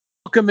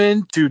Welcome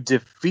into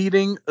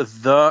Defeating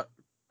the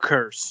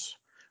Curse.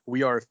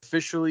 We are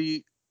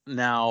officially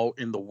now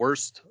in the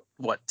worst,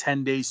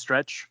 10-day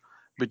stretch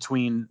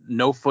between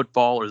no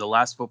football or the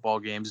last football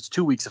games. It's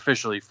 2 weeks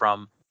officially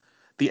from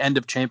the end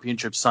of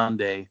Championship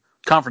Sunday,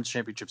 Conference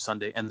Championship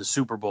Sunday, and the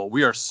Super Bowl.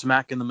 We are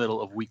smack in the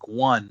middle of week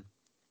one.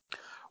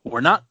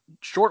 We're not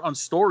short on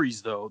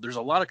stories, though. There's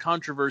a lot of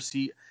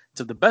controversy.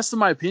 To the best of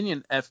my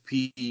opinion,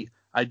 FP,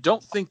 I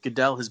don't think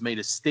Goodell has made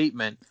a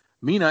statement.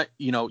 Mina,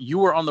 you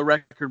were on the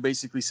record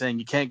basically saying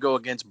you can't go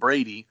against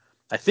Brady.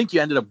 I think you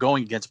ended up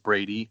going against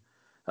Brady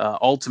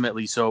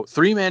ultimately. So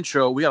three-man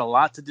show. We got a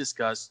lot to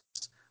discuss.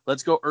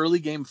 Let's go early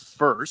game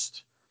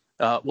first.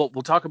 We'll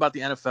talk about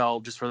the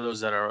NFL just for those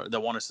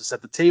that want us to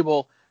set the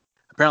table.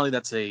 Apparently,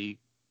 that's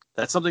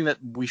something that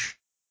we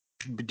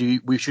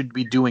should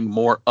be doing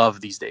more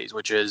of these days,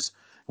 which is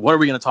what are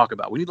we going to talk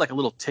about? We need like a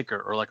little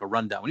ticker or like a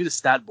rundown. We need a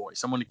stat boy,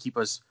 someone to keep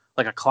us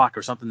like a clock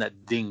or something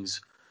that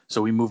dings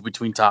so we move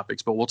between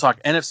topics. But we'll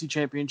talk NFC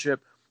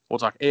Championship, we'll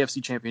talk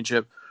AFC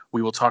Championship,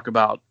 we will talk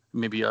about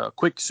maybe a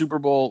quick Super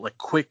Bowl, like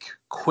quick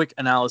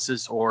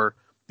analysis or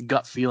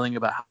gut feeling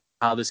about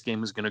how this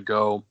game is going to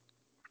go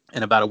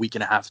in about a week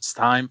and a half's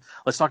time.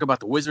 Let's talk about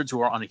the Wizards,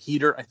 who are on a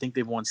heater. I think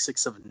they've won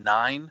 6 of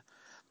 9.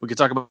 We could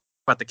talk about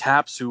the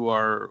Caps, who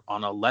are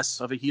on a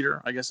less of a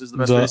heater, I guess is the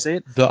best way to The say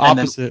it. the And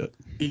then, opposite.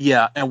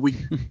 yeah, and we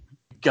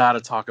got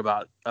to talk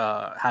about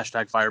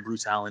hashtag fire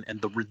Bruce Allen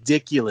and the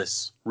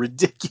ridiculous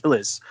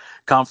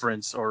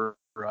conference or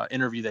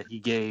interview that he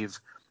gave.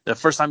 The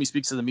first time he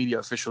speaks to the media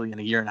officially in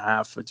a year and a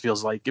half. It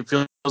feels like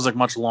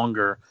much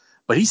longer,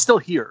 but he's still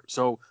here.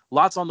 So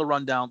lots on the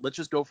rundown. Let's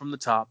just go from the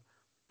top.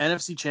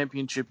 NFC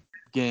Championship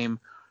game.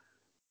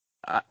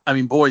 I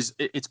mean, boys,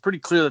 it's pretty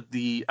clear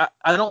that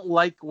I don't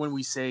like when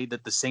we say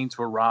that the Saints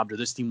were robbed or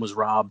this team was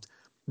robbed.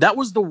 That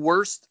was the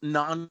worst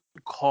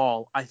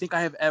non-call I think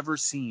I have ever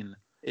seen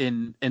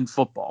in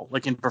football,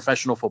 like in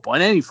professional football,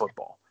 in any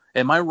football.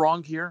 Am I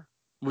wrong here?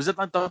 Was it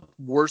not the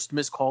worst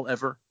missed call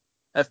ever?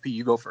 FP,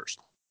 you go first.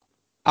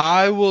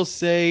 I will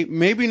say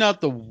maybe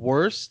not the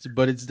worst,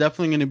 but it's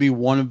definitely going to be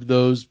one of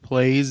those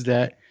plays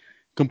that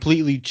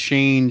completely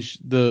change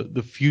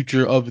the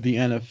future of the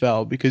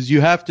NFL, because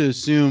you have to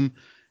assume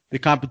the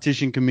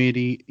competition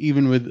committee,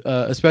 even with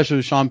especially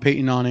with Sean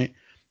Payton on it,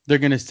 they're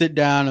going to sit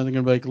down and they're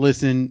going to be like,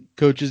 listen,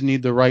 coaches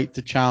need the right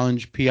to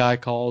challenge PI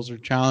calls or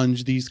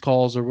challenge these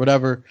calls or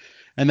whatever,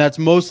 and that's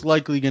most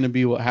likely going to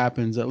be what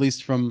happens, at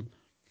least from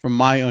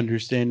my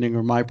understanding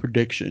or my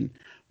prediction.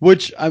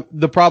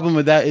 The problem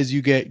with that is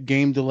you get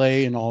game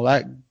delay and all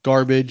that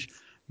garbage.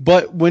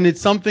 But when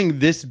it's something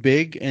this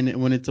big and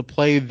when it's a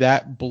play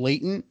that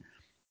blatant,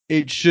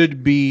 it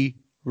should be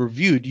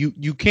reviewed.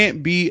 You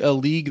can't be a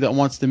league that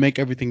wants to make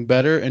everything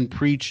better and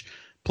preach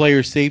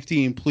player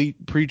safety and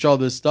preach all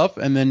this stuff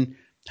and then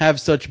have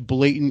such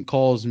blatant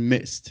calls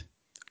missed.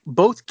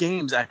 Both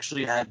games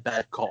actually had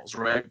bad calls,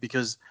 right?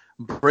 Because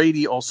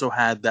Brady also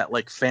had that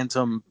like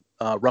phantom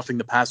roughing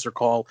the passer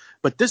call,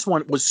 but this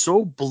one was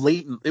so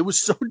blatant. It was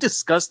so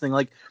disgusting.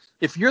 Like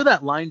if you're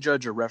that line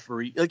judge or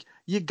referee, like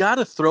you got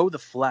to throw the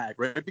flag,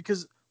 right?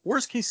 Because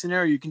worst case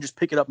scenario, you can just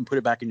pick it up and put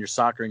it back in your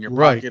sock or in your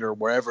Right. pocket or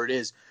wherever it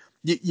is.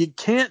 You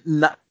can't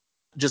not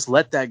just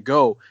let that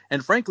go.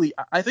 And frankly,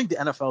 I think the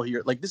NFL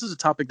here, like this is a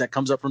topic that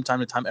comes up from time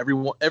to time. Every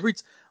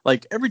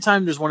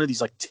time there's one of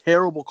these like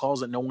terrible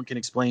calls that no one can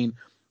explain,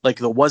 like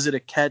the was it a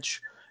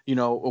catch?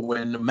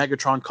 When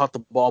Megatron caught the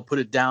ball, put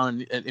it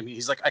down, and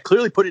he's like, I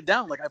clearly put it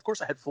down. Like, of course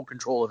I had full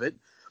control of it.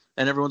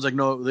 And everyone's like,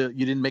 no,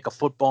 you didn't make a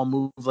football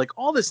move. Like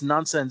all this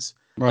nonsense.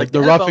 Right. Like the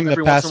The NFL roughing the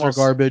every once in a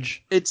passer while,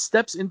 garbage. it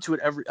steps into it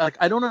every. Like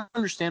I don't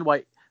understand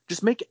why.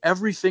 Just make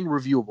everything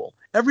reviewable.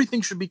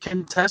 Everything should be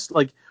contested.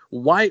 Like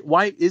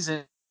why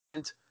isn't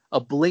a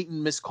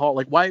blatant missed call?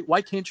 Like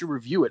why can't you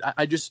review it?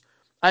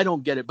 I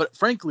don't get it. But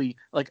frankly,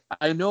 like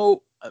I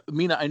know,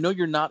 Mina, I know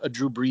you're not a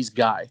Drew Brees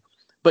guy,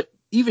 but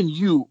even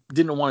you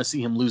didn't want to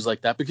see him lose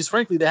like that because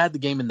frankly they had the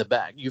game in the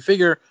bag. You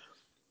figure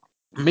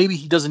maybe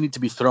he doesn't need to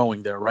be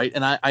throwing there, right?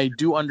 And I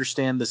do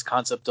understand this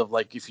concept of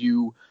like if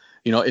you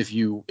want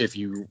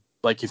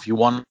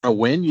to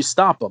win, you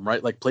stop them,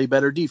 right? Like play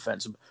better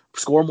defense,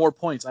 score more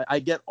points. I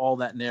get all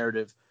that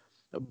narrative,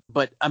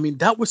 but I mean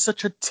that was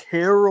such a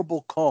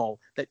terrible call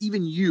that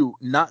even you,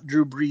 not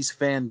Drew Brees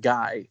fan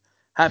guy,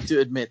 have to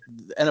admit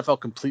the NFL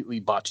completely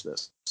botched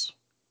this.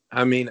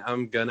 I mean,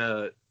 I'm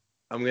gonna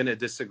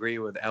disagree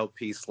with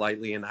LP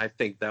slightly, and I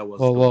think that was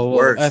Whoa, the whoa, whoa.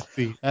 worst.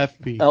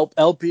 FP.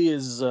 LP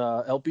is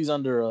LP's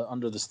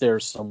under the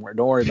stairs somewhere.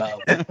 Don't worry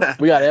about it.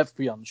 We got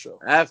FP on the show.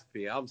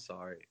 FP, I'm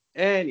sorry.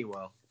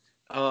 Anyway,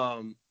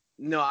 um,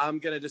 no, I'm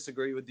gonna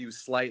disagree with you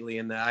slightly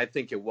in that I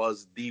think it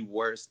was the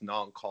worst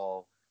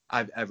non-call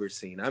I've ever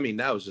seen. I mean,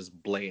 that was just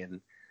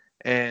blatant.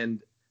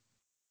 And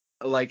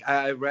like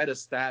I read a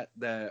stat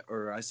that,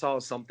 or I saw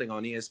something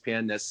on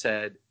ESPN that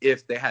said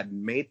if they had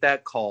made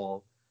that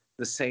call,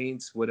 the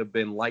Saints would have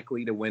been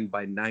likely to win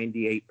by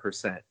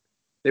 98%.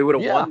 They would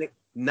have Yeah, won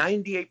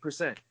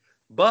 98%.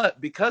 But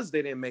because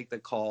they didn't make the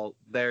call,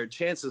 their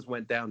chances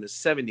went down to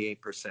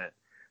 78%.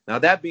 Now,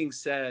 that being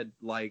said,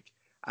 like,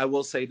 I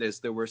will say this: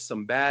 there were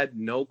some bad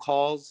no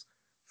calls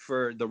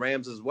for the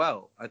Rams as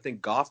well. I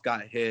think Goff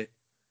got hit,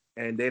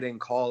 and they didn't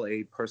call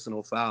a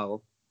personal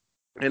foul.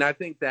 And I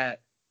think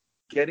that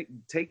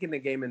taking the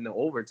game into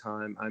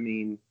overtime, I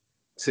mean,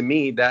 to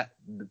me, that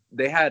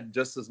they had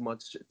just as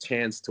much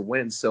chance to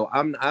win. So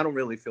I don't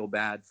really feel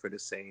bad for the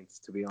Saints,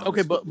 to be honest.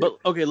 Okay, but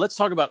okay, let's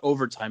talk about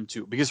overtime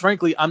too, because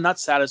frankly, I'm not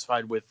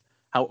satisfied with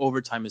how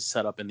overtime is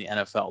set up in the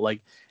NFL.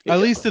 Like, At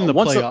least in the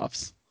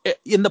playoffs.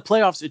 In the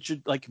playoffs, it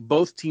should, like,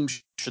 both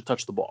teams should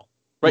touch the ball,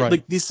 right?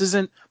 Like, this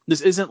isn't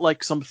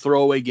like some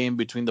throwaway game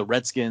between the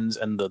Redskins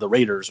and the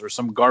Raiders or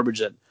some garbage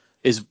that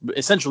is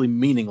essentially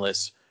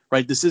meaningless,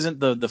 right? This isn't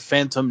the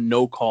phantom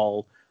no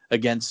call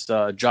against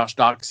Josh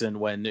Doxson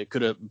when it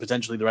could have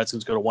potentially the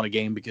Redskins could have won a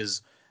game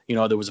because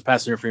there was a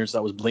pass interference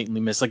that was blatantly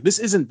missed. Like, this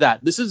isn't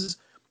that. This is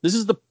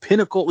the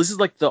pinnacle. This is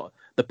like the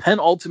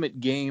penultimate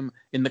game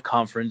in the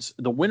conference.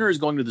 The winner is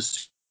going to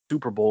the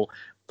Super Bowl.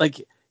 Like,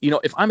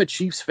 if I'm a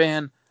Chiefs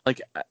fan, like,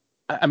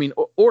 I mean,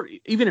 or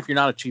even if you're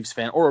not a Chiefs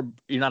fan or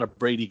you're not a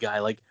Brady guy,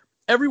 like,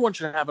 everyone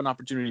should have an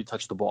opportunity to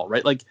touch the ball,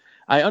 right? Like,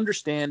 I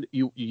understand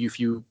if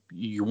you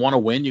want to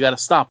win, you got to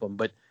stop them,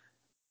 but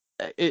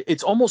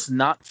it's almost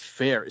not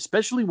fair,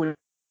 especially when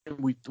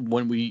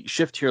we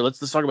shift here. Let's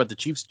talk about the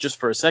Chiefs just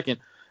for a second.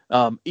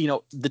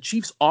 The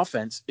Chiefs'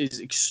 offense is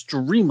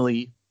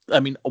extremely,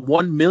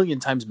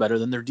 1,000,000 times better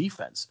than their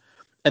defense,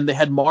 and they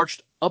had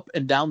marched up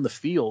and down the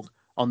field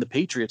on the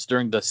Patriots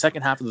during the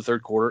second half of the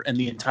third quarter and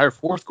the entire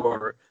fourth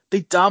quarter.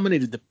 They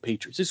dominated the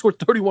Patriots. They scored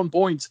 31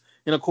 points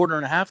in a quarter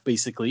and a half,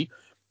 basically.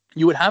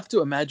 You would have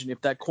to imagine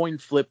if that coin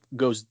flip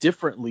goes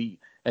differently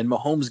and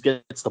Mahomes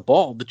gets the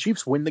ball, the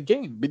Chiefs win the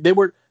game. They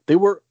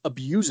were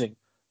abusing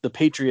the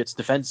Patriots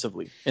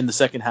defensively in the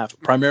second half,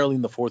 primarily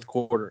in the fourth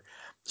quarter.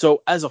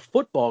 So as a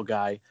football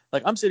guy,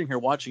 like, I'm sitting here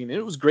watching it, and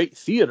it was great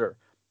theater,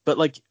 but,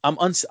 like, I'm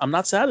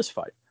not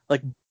satisfied.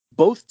 Like,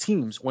 both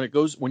teams, when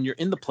you're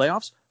in the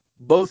playoffs,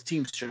 both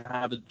teams should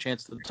have a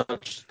chance to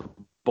touch the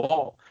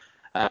ball.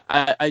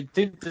 I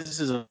think this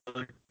is a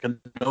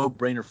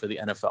no-brainer for the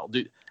NFL,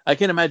 dude. I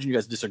can't imagine you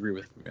guys disagree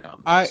with me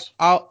on this.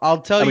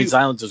 I'll tell you.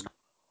 Silence is.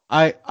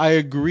 I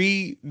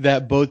agree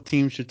that both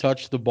teams should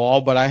touch the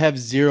ball, but I have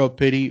zero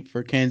pity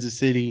for Kansas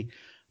City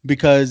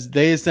because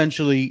they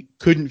essentially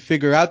couldn't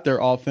figure out their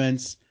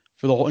offense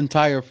for the whole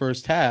entire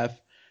first half.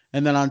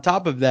 And then on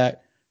top of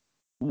that,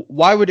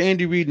 why would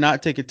Andy Reid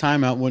not take a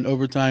timeout when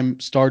overtime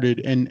started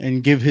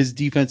and give his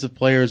defensive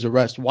players a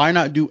rest? Why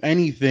not do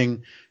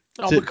anything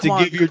to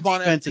give your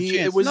defense a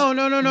chance?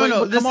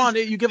 No. Come on,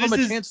 you give them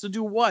a chance to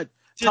do what?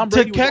 Tom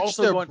Brady to catch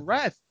their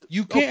breath.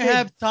 You can't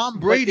have Tom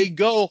Brady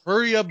go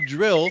hurry up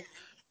drill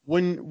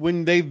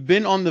when they've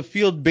been on the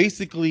field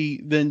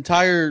basically the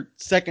entire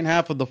second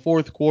half of the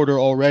fourth quarter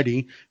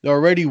already. They're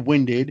already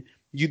winded.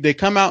 They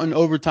come out in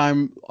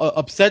overtime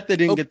upset they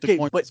didn't get the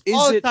point. But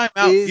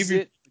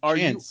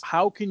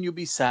how can you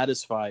be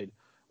satisfied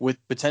with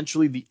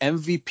potentially the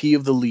MVP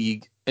of the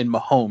league in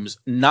Mahomes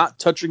not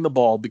touching the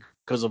ball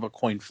because of a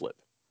coin flip?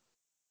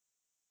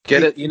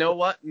 Get it? You know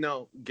what?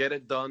 No, get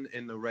it done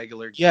in the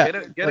regular. Yeah,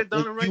 get it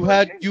done in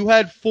regular. You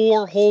had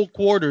 4 whole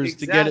quarters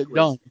to get it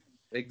done.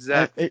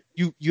 Exactly.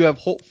 You have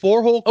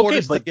 4 whole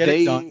quarters to get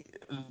it done.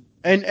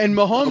 And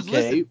Mahomes,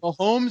 listen,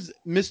 Mahomes,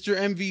 Mr.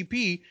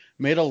 MVP,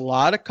 made a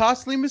lot of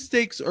costly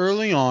mistakes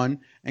early on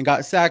and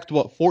got sacked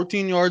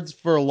 14 yards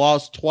for a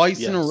loss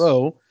twice in a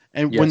row,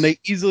 and when they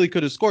easily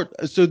could have scored.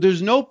 So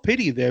there's no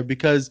pity there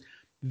because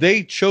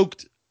they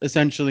choked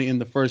essentially in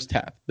the first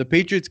half. The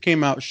Patriots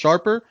came out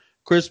sharper,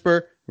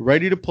 crisper,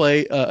 ready to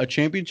play a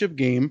championship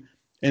game,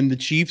 and the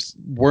Chiefs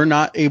were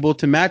not able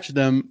to match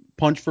them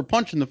punch for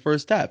punch in the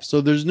first half.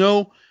 So there's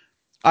no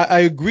 –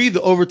 I agree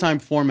the overtime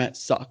format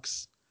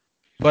sucks,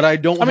 but I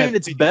don't –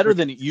 it's better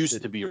than it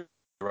used to be,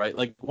 right?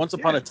 Like, once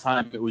upon a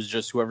time, it was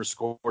just whoever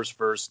scores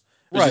first.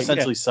 It was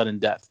essentially sudden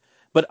death.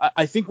 But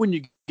I think when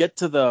you get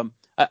to the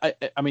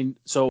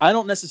 – so I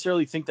don't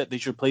necessarily think that they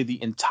should play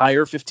the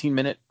entire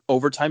 15-minute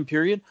overtime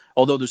period,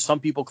 although there's some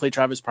people, Clay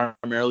Travis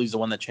primarily is the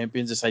one that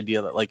champions this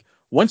idea that, like,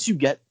 once you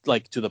get,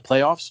 like, to the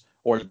playoffs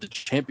or the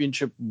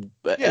championship,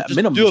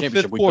 minimum do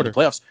championship week of the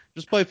playoffs,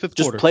 just play fifth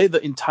just quarter. play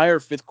the entire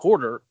fifth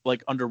quarter,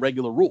 like, under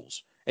regular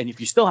rules. And if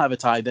you still have a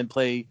tie, then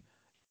play,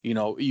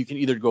 you can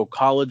either go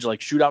college, like,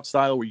 shootout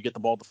style, where you get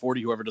the ball at the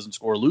 40, whoever doesn't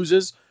score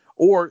loses,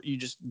 or you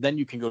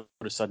can go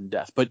to sudden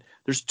death. But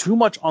there's too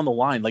much on the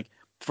line, like,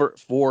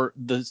 for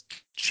the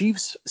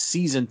Chiefs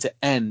season to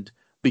end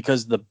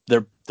because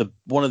they're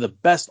one of the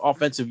best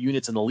offensive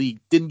units in the league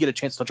didn't get a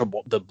chance to touch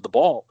the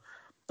ball.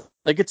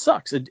 Like, it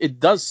sucks. It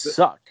does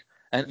suck.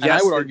 And I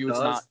would argue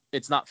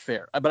it's not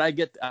fair. But I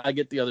get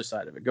the other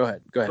side of it. Go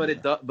ahead.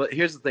 But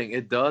here's the thing.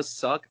 It does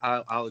suck.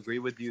 I'll agree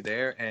with you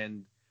there.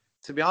 And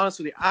to be honest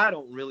with you, I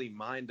don't really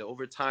mind the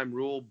overtime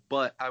rule,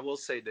 but I will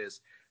say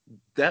this.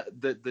 That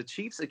the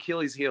Chiefs'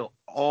 Achilles heel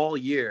all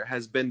year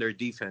has been their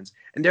defense,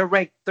 and they're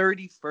ranked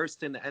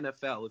 31st in the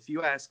NFL. If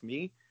you ask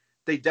me,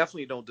 they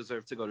definitely don't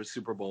deserve to go to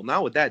Super Bowl.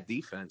 Not with that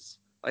defense.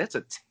 Like, that's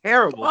a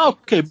terrible.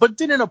 Okay, defense. But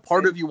didn't a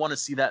part of you want to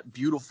see that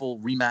beautiful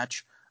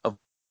rematch of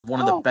one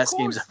of the of best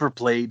games course. ever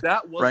played.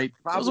 That was Right? It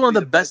was probably one of the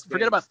the best. best Forget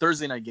game. about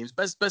Thursday night games.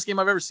 Best game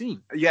I've ever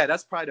seen. Yeah,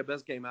 that's probably the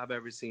best game I've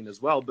ever seen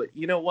as well. But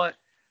you know what?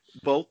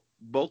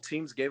 Both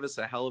teams gave us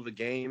a hell of a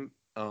game.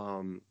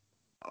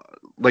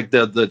 Like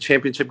the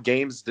championship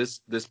games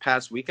this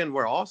past weekend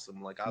were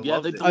awesome. Like I Yeah, they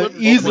loved it. delivered.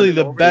 Both Easily went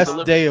in the best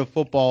overtime. day of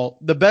football,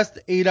 the best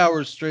 8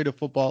 hours straight of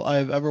football I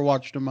have ever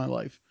watched in my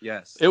life.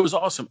 Yes. It was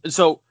awesome.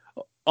 So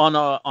on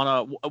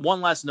a one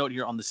last note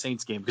here on the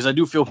Saints game, because I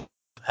do feel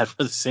bad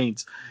for the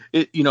Saints.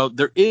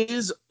 There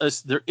is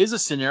a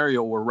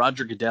scenario where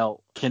Roger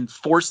Goodell can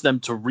force them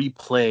to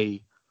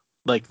replay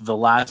like the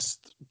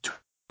last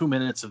 2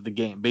 minutes of the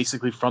game,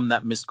 basically from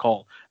that missed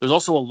call. There's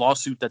also a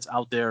lawsuit that's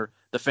out there.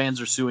 The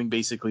fans are suing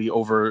basically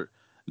over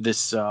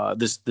this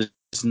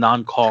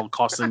non-call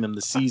costing them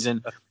the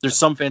season. There's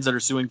some fans that are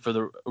suing for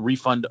the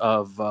refund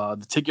of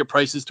the ticket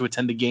prices to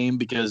attend the game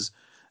because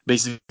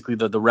basically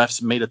the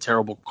refs made a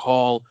terrible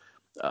call.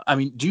 I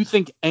mean, do you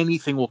think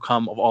anything will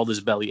come of all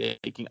this belly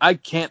aching? I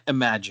can't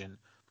imagine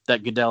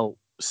that Goodell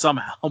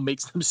somehow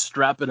makes them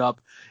strap it up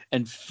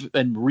and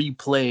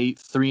replay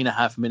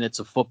 3.5 minutes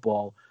of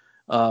football.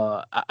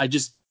 I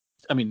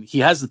mean, he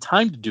has the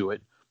time to do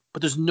it,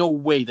 but there's no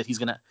way that he's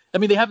gonna. I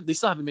mean, they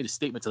still haven't made a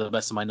statement to the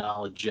best of my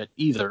knowledge yet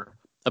either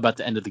about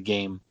the end of the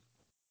game,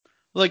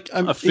 Like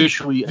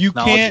officially you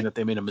acknowledging can't that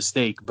they made a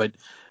mistake. But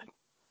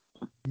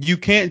you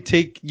can't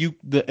take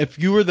if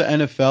you were the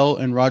NFL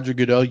and Roger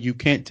Goodell, you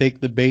can't take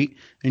the bait,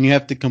 and you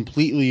have to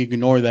completely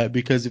ignore that,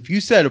 because if you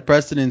set a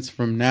precedence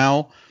from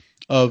now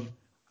of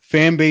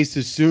fan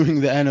bases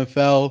suing the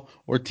NFL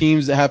or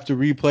teams that have to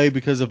replay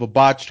because of a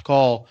botched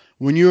call,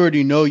 when you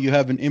already know you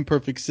have an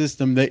imperfect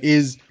system that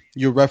is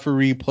your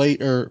referee play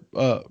or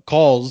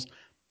calls,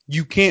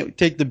 you can't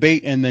take the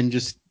bait and then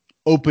just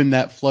open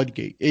that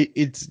floodgate.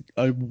 It's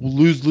a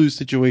lose-lose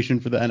situation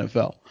for the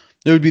NFL.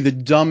 It would be the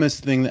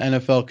dumbest thing the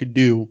NFL could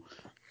do.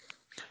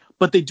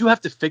 But they do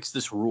have to fix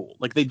this rule.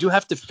 Like they do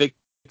have to fix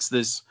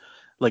this.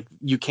 Like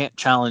you can't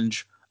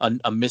challenge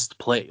a missed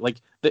play. Like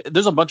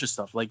there's a bunch of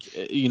stuff. Like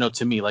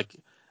to me, like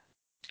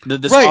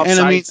this Right,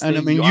 offsides and I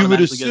thing, mean, you you would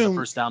automatically get as a assume,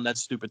 first down.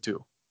 That's stupid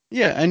too.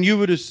 yeah, and you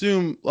would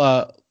assume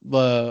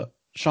the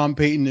Sean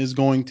Payton is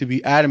going to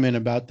be adamant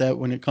about that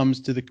when it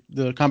comes to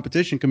the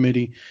competition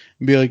committee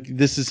and be like,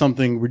 this is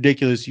something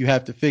ridiculous. You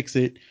have to fix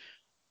it.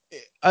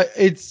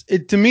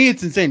 To me,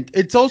 it's insane.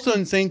 It's also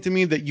insane to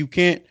me that you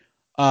can't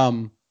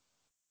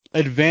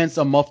advance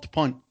a muffed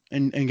punt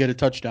and get a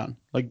touchdown.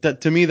 Like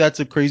that, to me, that's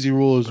a crazy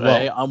rule as well.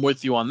 Hey, I'm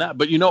with you on that.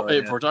 But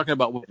if we're talking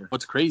about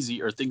what's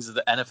crazy or things that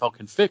the NFL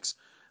can fix,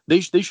 they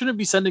shouldn't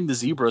be sending the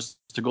zebras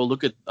to go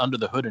look at under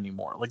the hood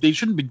anymore. Like they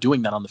shouldn't be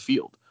doing that on the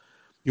field.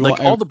 You Like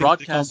want all the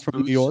everything to come broadcast from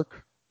New booths.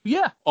 York?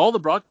 Yeah, all the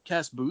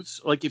broadcast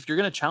booths. Like if you're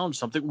gonna challenge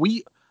something,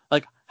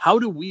 how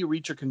do we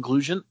reach a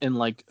conclusion in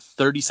like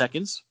 30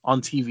 seconds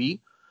on TV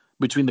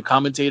between the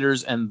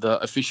commentators and the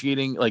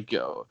officiating, like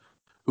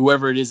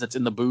whoever it is that's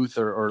in the booth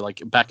or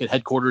like back at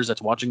headquarters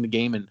that's watching the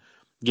game and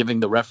giving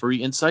the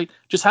referee insight?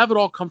 Just have it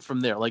all come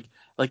from there. Like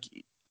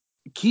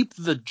keep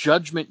the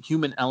judgment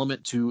human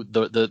element to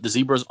the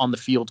zebras on the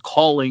field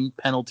calling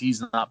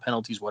penalties, not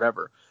penalties,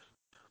 whatever.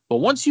 But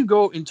once you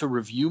go into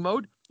review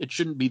mode, it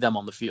shouldn't be them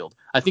on the field.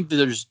 I think that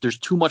there's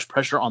too much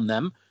pressure on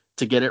them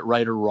to get it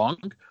right or wrong.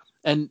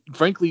 And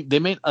frankly, they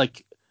may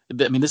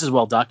this is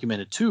well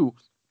documented too.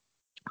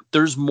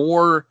 There's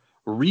more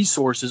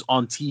resources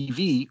on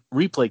TV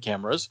replay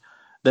cameras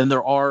than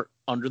there are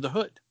under the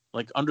hood.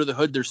 Like under the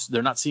hood,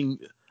 they're not seeing.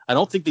 I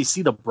don't think they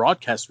see the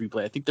broadcast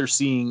replay. I think they're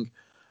seeing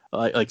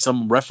like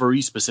some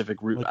referee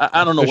specific. Like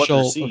I don't know what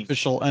they're seeing.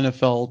 Official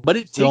NFL But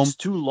it film. takes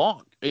too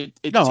long. It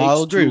No,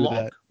 I'll takes agree too with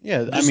long. that.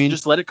 Yeah, I mean,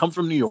 Just let it come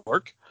from New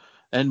York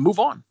and move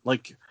on.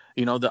 Like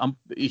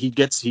he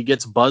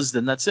gets buzzed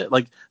and that's it.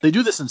 Like they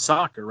do this in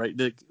soccer, right?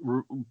 The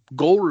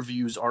goal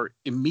reviews are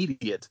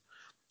immediate,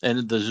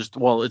 and there's it's a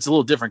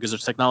little different because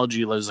there's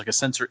technology. There's like a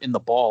sensor in the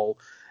ball,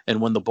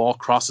 and when the ball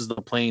crosses the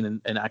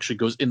plane and actually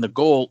goes in the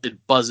goal,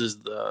 it buzzes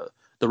the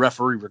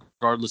referee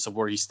regardless of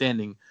where he's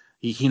standing.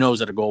 He knows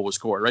that a goal was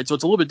scored, right? So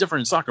it's a little bit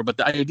different in soccer, but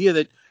the idea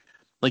that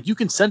like you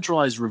can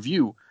centralize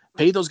review,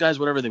 pay those guys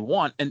whatever they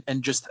want,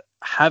 and just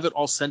have it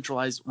all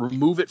centralized,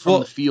 remove it from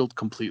the field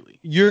completely.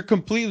 You're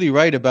completely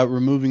right about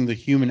removing the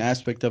human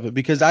aspect of it,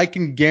 because I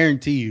can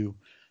guarantee you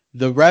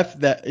the ref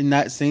that in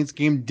that Saints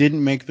game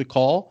didn't make the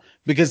call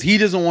because he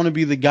doesn't want to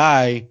be the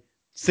guy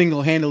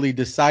single-handedly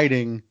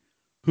deciding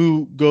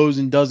who goes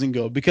and doesn't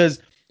go. Because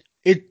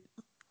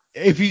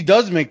if he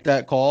does make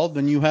that call,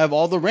 then you have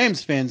all the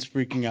Rams fans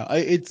freaking out.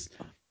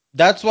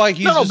 That's why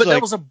he's just but like,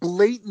 that was a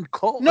blatant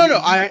call. No,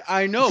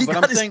 I know, he but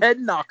got his head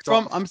knocked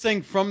off. I'm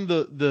saying from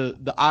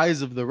the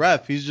eyes of the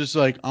ref, he's just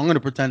like, I'm gonna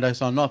pretend I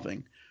saw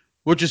nothing,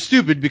 which is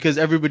stupid because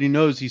everybody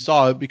knows he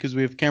saw it because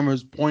we have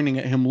cameras pointing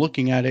at him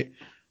looking at it.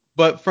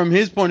 But from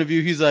his point of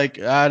view, he's like,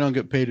 I don't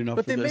get paid enough.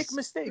 But for they this. make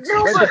mistakes.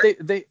 No,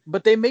 right?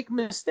 But they make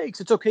mistakes.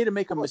 It's okay to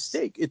make a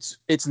mistake.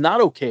 It's not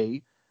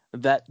okay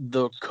that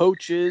the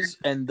coaches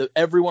and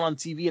everyone on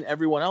TV and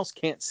everyone else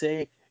can't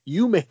say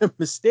you made a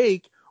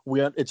mistake.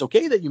 It's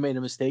okay that you made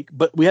a mistake,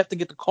 but we have to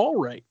get the call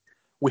right.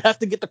 We have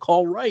to get the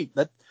call right.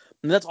 And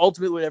that's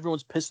ultimately what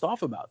everyone's pissed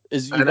off about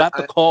is you And got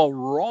the call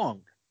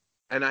wrong.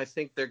 And I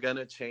think they're going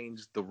to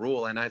change the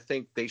rule. And I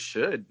think they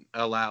should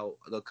allow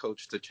the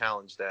coach to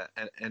challenge that.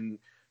 And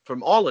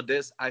from all of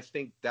this, I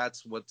think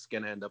that's what's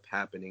going to end up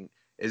happening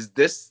is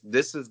this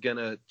is going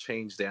to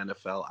change the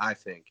NFL, I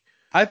think.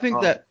 I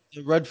think that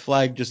the red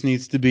flag just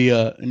needs to be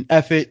an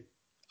effort.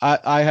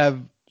 I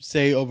have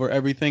say over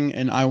everything,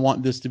 and I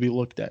want this to be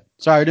looked at.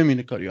 Sorry, I didn't mean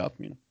to cut you off,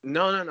 Mina.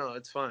 No,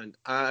 it's fine.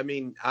 I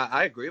mean,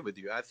 I agree with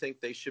you. I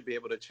think they should be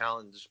able to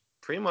challenge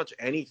pretty much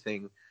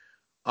anything.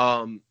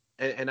 And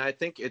I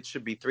think it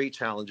should be 3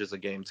 challenges a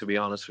game, to be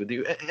honest with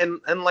you.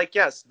 And like,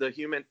 yes, the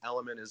human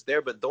element is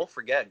there, but don't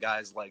forget,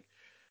 guys, like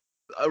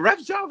a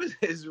ref's job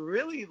is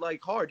really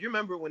like hard. You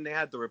remember when they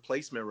had the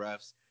replacement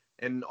refs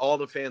and all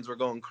the fans were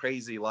going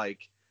crazy,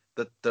 like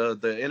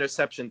the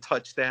interception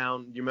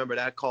touchdown. You remember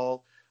that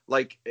call?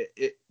 Like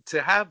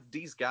to have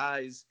these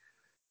guys,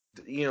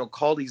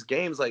 call these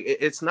games, like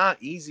it's not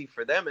easy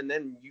for them. And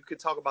then you could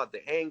talk about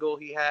the angle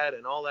he had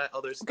and all that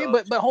other stuff.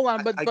 Okay, but hold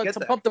on, but to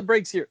pump the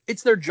brakes here,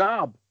 it's their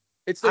job.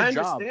 It's their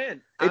job.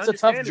 It's a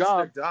tough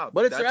job,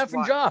 but it's their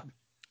effing job.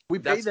 We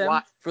pay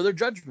them for their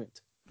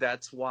judgment.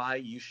 That's why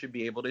you should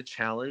be able to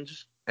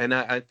challenge, and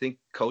I think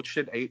coach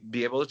should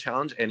be able to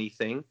challenge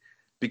anything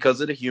because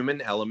of the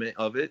human element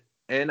of it.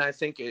 And I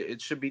think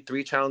it should be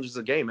 3 challenges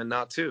a game and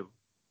not 2.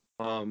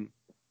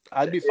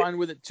 I'd be fine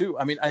with it too.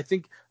 I mean, I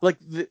think like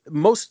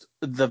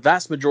the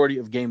vast majority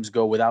of games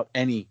go without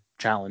any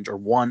challenge or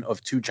one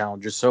of 2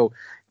 challenges. So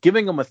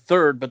giving them a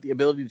third, but the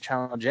ability to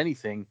challenge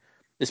anything,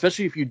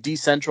 especially if you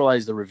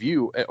decentralize the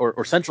review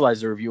or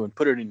centralize the review and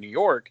put it in New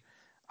York,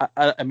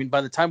 I mean,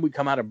 by the time we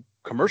come out of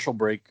commercial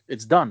break,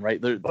 it's done,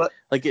 right? But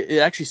it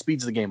actually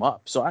speeds the game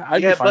up. So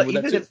I'd be fine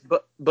with that too.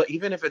 But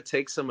even if it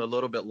takes them a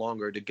little bit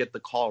longer to get the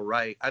call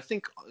right, I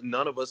think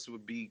none of us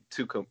would be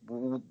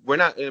we're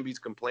not going to be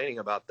complaining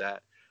about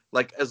that.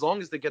 Like, as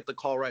long as they get the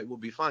call right, we'll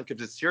be fine.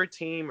 Because it's your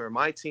team or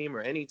my team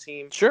or any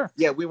team. Sure.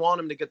 Yeah, we want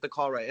them to get the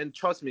call right. And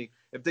trust me,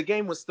 if the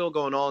game was still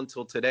going on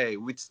until today,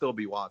 we'd still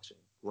be watching.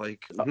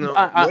 Like, no,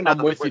 I'm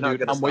with you,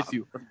 dude. I'm with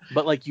you.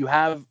 But like, you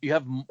have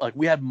like,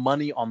 we had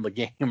money on the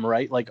game,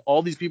 right? Like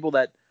all these people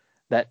that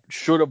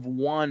should have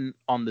won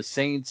on the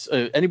Saints.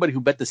 Anybody who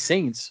bet the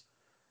Saints,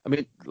 I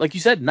mean, like you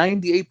said,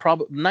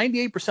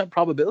 98%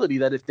 probability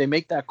that if they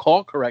make that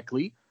call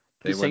correctly,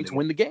 the Saints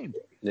win the game.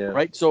 Yeah.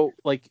 Right. So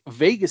like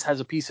Vegas has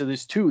a piece of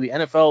this too. The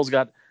NFL's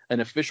got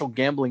an official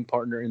gambling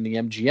partner in the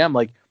MGM.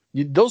 Like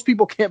those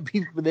people can't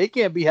be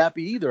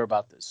happy either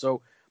about this.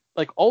 So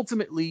like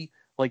ultimately,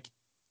 like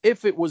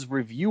if it was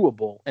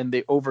reviewable and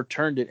they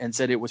overturned it and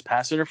said it was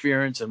pass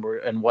interference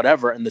and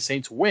whatever, and the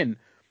Saints win,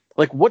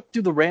 like what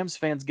do the Rams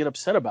fans get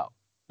upset about?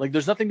 Like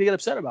there's nothing to get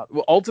upset about.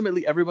 Well,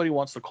 ultimately everybody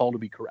wants the call to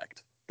be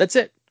correct. That's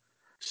it.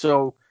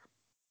 So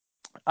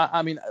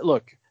I mean,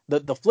 look,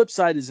 the flip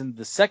side is in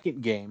the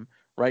second game.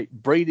 Right,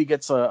 Brady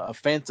gets a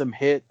phantom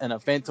hit and a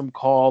phantom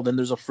call. Then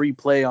there's a free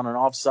play on an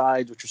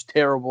offside, which was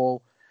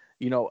terrible,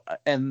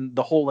 and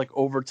the whole like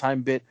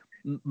overtime bit.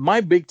 My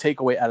big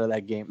takeaway out of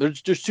that game,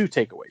 there's 2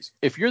 takeaways.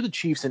 If you're the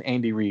Chiefs and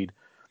Andy Reid,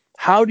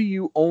 how do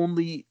you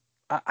only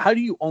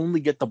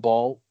get the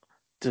ball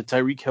to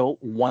Tyreek Hill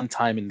one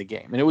time in the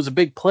game? And it was a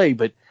big play,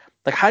 but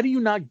like, how do you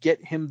not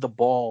get him the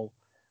ball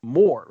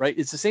more? Right,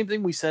 it's the same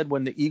thing we said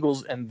when the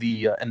Eagles and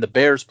the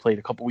Bears played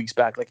a couple weeks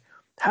back. Like,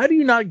 how do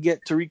you not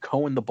get Tariq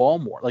Cohen the ball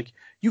more? Like,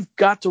 you've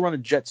got to run a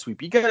jet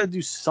sweep. You got to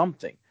do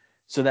something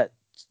so that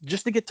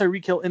just to get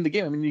Tyreek Hill in the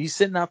game. I mean, he's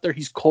sitting out there.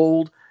 He's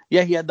cold.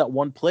 Yeah, he had that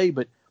one play,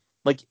 but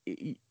like,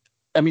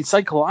 I mean,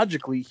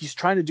 psychologically, he's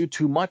trying to do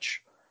too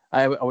much.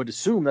 I would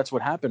assume that's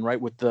what happened,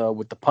 right, with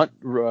the punt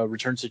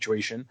return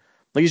situation.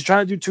 Like, he's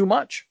trying to do too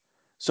much.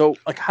 So,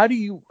 like, how do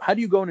you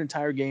go an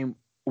entire game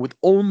with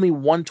only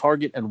 1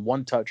 target and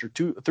 1 touch, or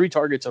 3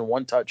 targets and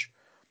 1 touch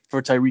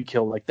for Tyreek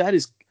Hill? Like, that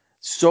is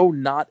so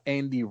not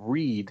Andy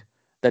Reid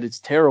that it's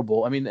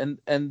terrible. I mean,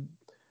 and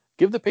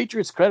give the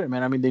Patriots credit,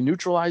 man. I mean, they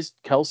neutralized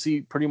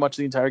Kelsey pretty much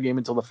the entire game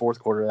until the fourth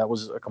quarter. That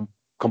was a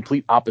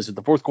complete opposite.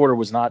 The fourth quarter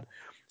was not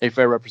a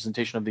fair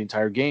representation of the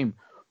entire game.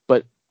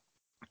 But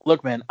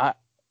look, man,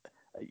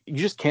 you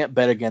just can't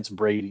bet against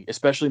Brady,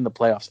 especially in the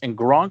playoffs. And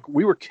Gronk,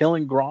 we were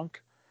killing Gronk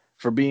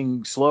for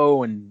being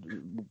slow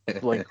and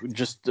like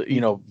just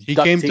he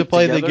came to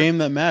play the game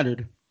that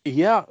mattered.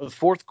 Yeah, the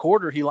fourth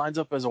quarter he lines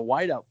up as a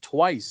wideout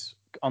twice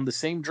on the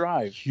same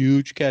drive.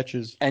 Huge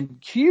catches. And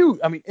huge,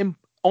 I mean,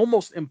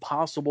 almost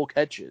impossible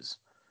catches.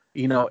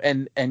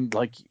 And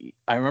like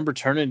I remember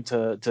turning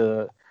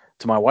to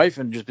my wife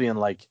and just being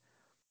like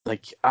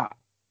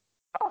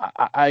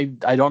I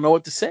don't know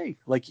what to say.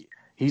 Like,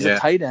 he's a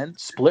tight end,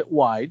 split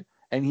wide,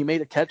 and he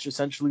made a catch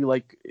essentially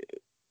like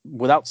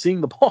without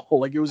seeing the ball.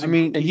 Like, it was. I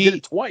mean, and he did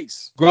it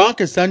twice.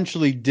 Gronk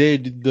essentially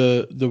did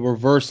the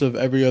reverse of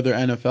every other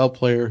NFL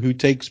player who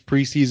takes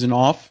preseason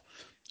off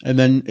and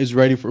then is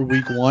ready for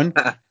week 1.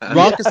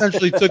 Gronk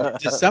essentially took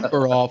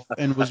December off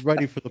and was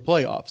ready for the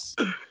playoffs.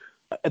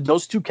 And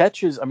those 2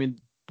 catches, I mean,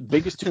 the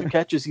biggest 2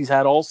 catches he's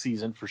had all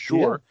season for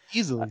sure. Yeah,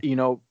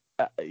 easily.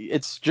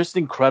 It's just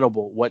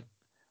incredible what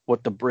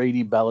what the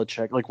Brady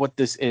Belichick, like what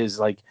this is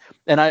like.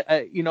 And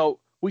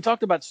we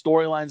talked about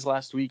storylines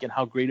last week and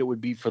how great it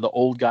would be for the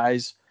old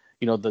guys,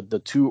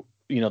 the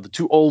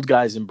two old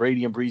guys in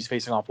Brady and Breeze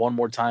facing off one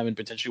more time and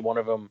potentially one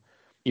of them,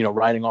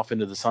 riding off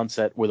into the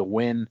sunset with a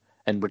win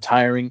and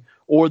retiring,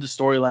 or the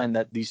storyline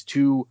that these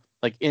two,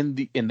 like in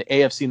the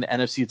AFC and the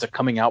NFC, it's a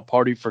coming out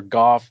party for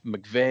Goff,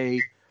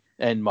 McVay,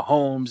 and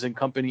Mahomes and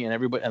company and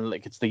everybody, and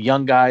like it's the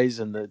young guys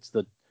and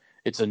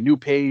it's a new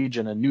page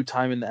and a new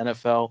time in the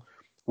NFL.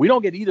 We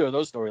don't get either of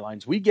those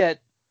storylines. We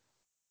get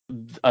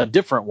a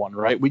different one,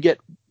 right? We get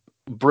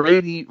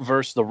Brady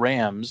versus the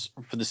Rams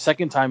for the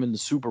second time in the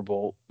Super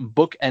Bowl,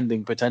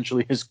 bookending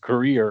potentially his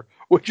career,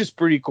 which is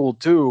pretty cool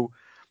too.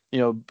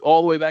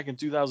 All the way back in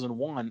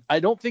 2001. I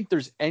don't think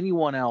there's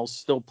anyone else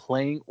still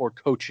playing or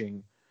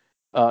coaching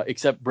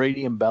except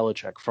Brady and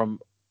Belichick from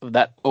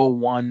that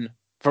 01,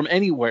 from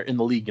anywhere in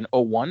the league in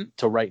 01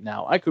 to right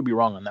now. I could be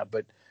wrong on that,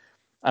 but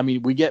I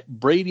mean, we get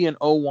Brady in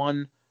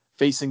 01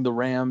 facing the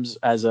Rams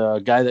as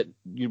a guy that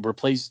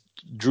replaced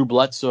Drew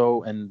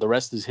Bledsoe, and the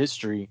rest is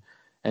history.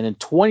 And in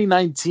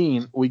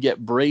 2019, we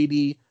get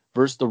Brady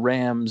versus the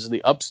Rams,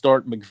 the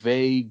upstart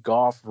McVay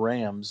Goff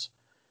Rams,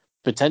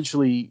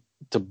 potentially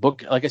to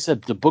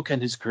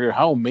bookend his career.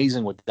 How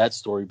amazing would that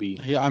story be?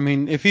 Yeah, I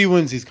mean, if he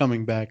wins, he's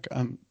coming back.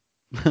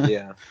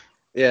 Yeah.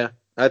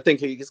 I think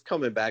he's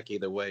coming back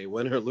either way,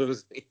 win or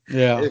lose.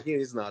 Yeah,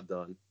 he's not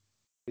done.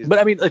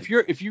 I mean,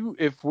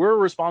 if we're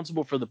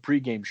responsible for the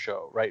pregame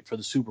show, right, for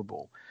the Super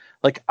Bowl,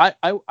 like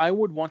I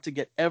would want to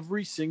get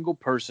every single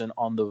person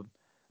on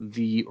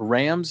the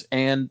Rams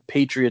and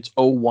Patriots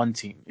 01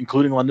 team,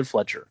 including London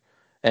Fletcher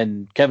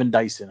and Kevin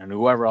Dyson and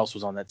whoever else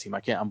was on that team.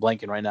 I'm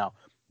blanking right now.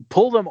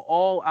 Pull them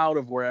all out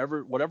of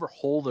whatever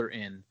hole they're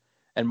in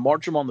and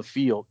march them on the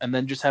field, and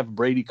then just have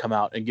Brady come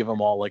out and give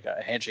them all like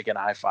a handshake and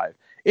a high five.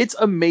 It's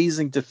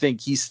amazing to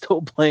think he's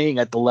still playing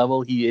at the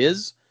level he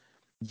is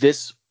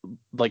this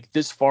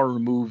far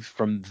removed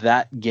from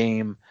that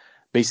game,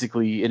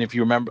 basically. And if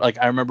you remember, like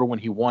I remember when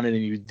he won it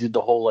and you did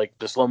the whole like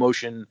the slow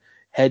motion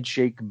head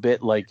shake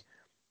bit, like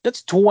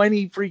that's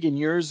 20 freaking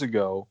years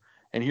ago,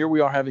 and here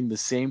we are having the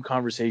same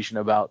conversation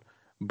about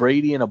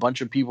Brady and a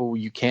bunch of people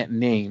you can't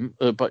name,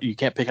 but you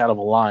can't pick out of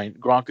a line.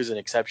 Gronk is an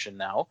exception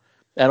now.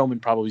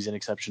 Edelman probably is an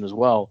exception as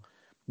well,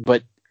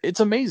 but it's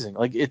amazing.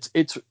 Like it's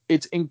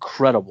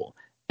incredible.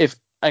 If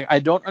I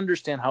don't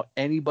understand how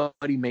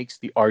anybody makes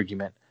the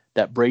argument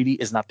that Brady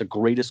is not the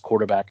greatest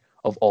quarterback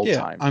of all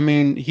time. I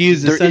mean, he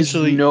is there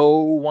essentially is no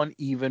one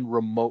even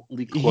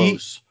remotely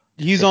close.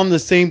 He's on the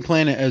same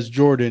planet as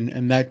Jordan,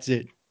 and that's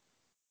it.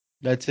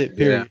 That's it.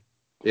 Period.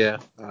 Yeah,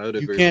 I would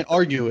agree. You can't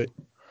argue it.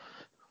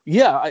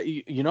 Yeah,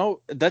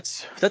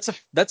 that's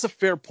a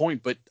fair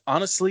point, but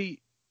honestly,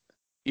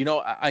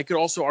 I could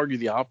also argue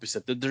the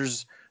opposite, that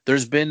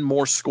there's been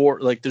more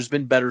there's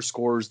been better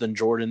scorers than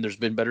Jordan. There's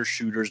been better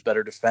shooters,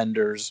 better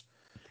defenders.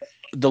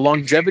 The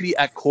longevity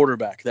at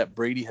quarterback that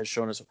Brady has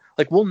shown us,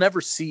 like we'll never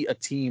see a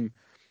team,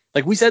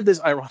 like we said this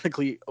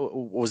ironically,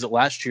 was it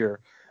last year?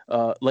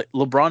 Like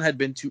LeBron had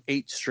been to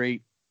 8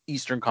 straight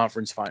Eastern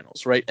Conference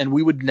Finals, right? And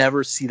we would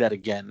never see that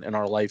again in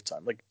our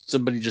lifetime. Like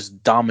somebody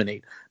just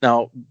dominate.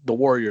 Now the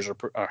Warriors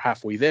are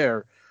halfway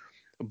there,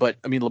 but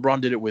I mean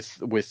LeBron did it with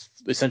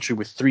essentially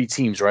with 3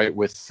 teams, right?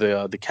 With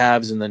the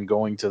Cavs and then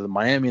going to the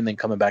Miami and then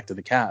coming back to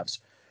the Cavs.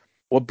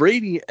 What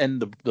Brady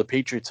and the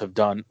Patriots have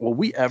done, will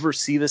we ever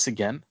see this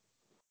again?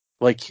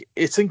 Like,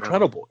 it's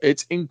incredible.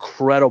 It's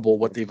incredible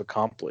what they've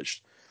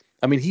accomplished.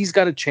 I mean, he's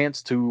got a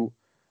chance to,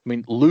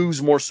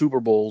 lose more Super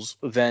Bowls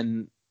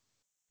than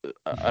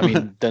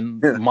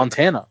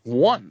Montana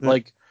won.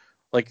 Like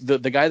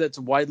the guy that's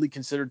widely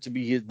considered to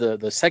be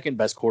the second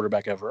best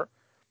quarterback ever.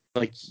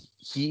 Like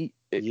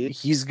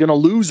he's gonna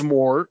lose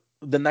more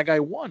than that guy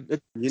won.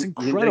 It's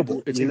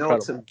incredible. It's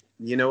incredible.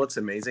 You know what's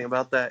amazing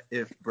about that?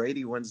 If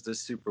Brady wins the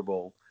Super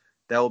Bowl,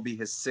 that will be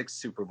his 6th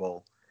Super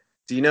Bowl.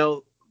 Do you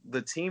know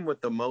the team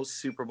with the most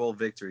Super Bowl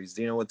victories?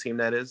 Do you know what team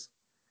that is?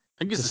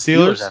 I think it's the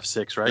Steelers have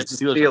 6, right? The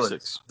Steelers have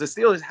 6. The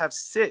Steelers have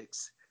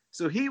 6.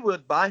 So he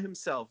would by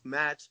himself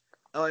match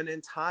an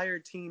entire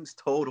team's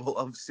total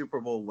of Super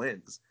Bowl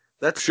wins.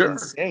 That's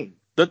insane.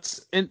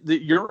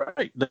 You're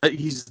right.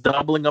 He's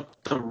doubling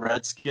up the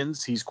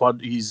Redskins. He's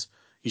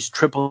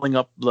tripling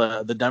up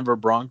the Denver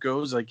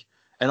Broncos. Like,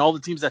 and all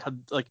the teams that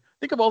had, like,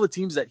 think of all the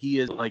teams that he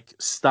has like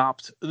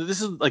stopped.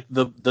 This is like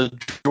the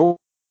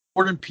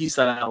Jordan piece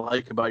that I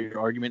like about your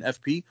argument,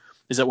 FP,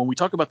 is that when we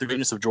talk about the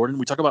greatness of Jordan,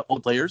 we talk about all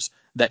the players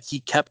that he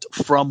kept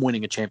from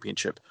winning a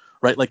championship,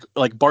 right?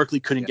 Like Barkley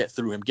couldn't get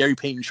through him. Gary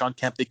Payton, Sean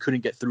Kemp, they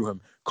couldn't get through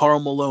him. Karl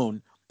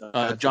Malone,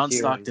 John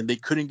Stockton, they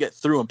couldn't get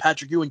through him.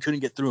 Patrick Ewing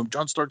couldn't get through him.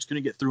 John Starks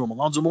couldn't get through him.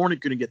 Alonzo Mourning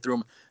couldn't get through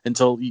him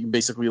until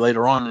basically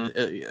later on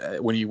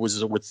when he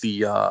was with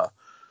the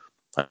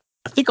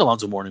I think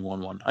Alonzo Mourning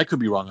won one. I could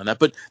be wrong on that.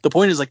 But the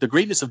point is, like, the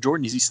greatness of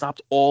Jordan is he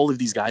stopped all of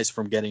these guys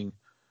from getting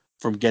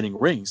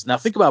rings. Now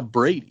think about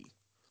Brady.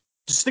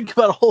 Just think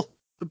about all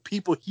the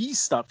people he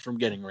stopped from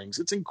getting rings.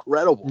 It's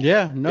incredible.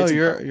 Yeah, no,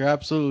 you're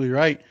absolutely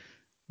right.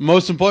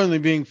 Most importantly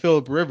being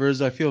Phillip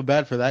Rivers. I feel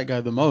bad for that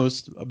guy the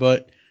most.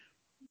 But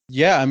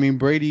yeah, I mean,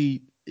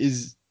 Brady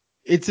it's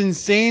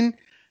insane.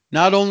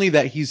 Not only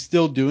that he's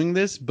still doing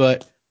this,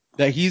 but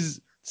that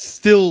he's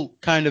still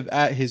kind of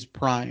at his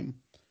prime.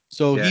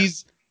 So Yeah.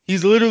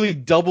 he's literally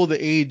double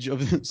the age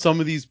of some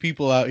of these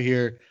people out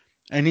here,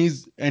 and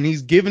he's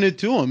giving it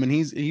to him, and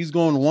he's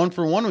going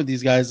 1-for-1 with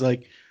these guys.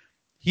 Like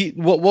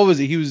what was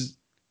it? He was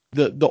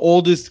the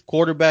oldest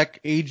quarterback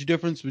age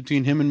difference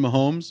between him and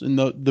Mahomes, and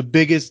the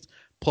biggest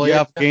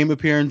playoff game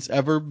appearance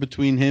ever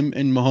between him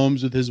and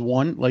Mahomes with his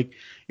one. Like,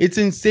 it's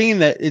insane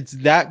that it's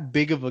that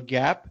big of a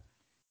gap.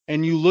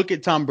 And you look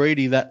at Tom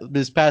Brady that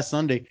this past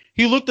Sunday,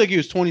 he looked like he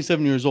was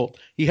 27 years old.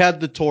 He had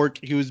the torque.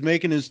 He was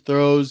making his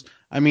throws.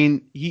 I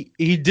mean, he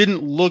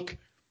didn't look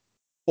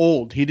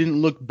old. He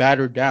didn't look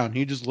battered down.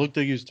 He just looked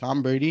like he was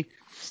Tom Brady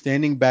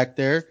standing back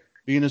there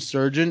being a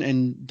surgeon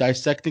and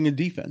dissecting a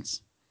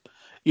defense.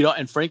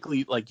 And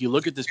frankly, like, you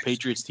look at this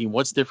Patriots team,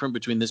 what's different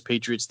between this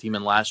Patriots team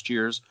and last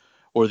year's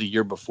or the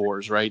year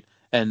before's, right?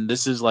 And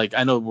this is like,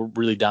 I know we're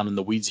really down in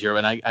the weeds here,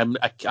 and I'm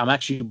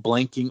actually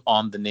blanking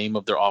on the name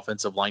of their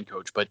offensive line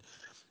coach, but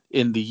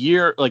in the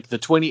year, like the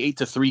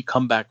 28-3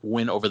 comeback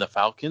win over the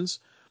Falcons,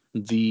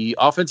 the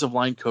offensive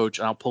line coach,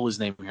 and I'll pull his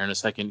name here in a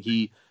second,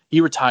 he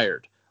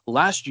retired.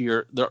 Last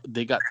year,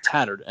 they got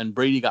tattered, and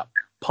Brady got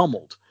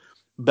pummeled.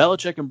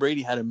 Belichick and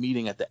Brady had a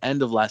meeting at the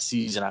end of last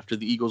season after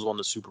the Eagles won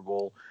the Super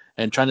Bowl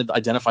and trying to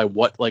identify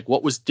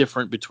what was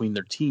different between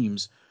their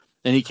teams.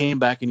 And he came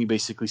back and he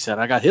basically said,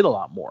 I got hit a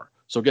lot more.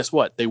 So guess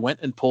what? They went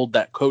and pulled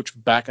that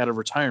coach back out of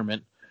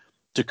retirement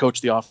to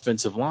coach the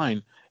offensive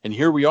line. And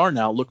here we are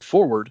now. Look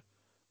forward.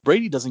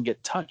 Brady doesn't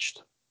get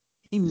touched.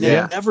 He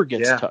never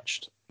gets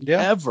touched.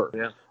 Ever.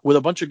 Yeah. With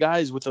a bunch of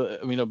guys it's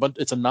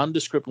a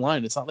nondescript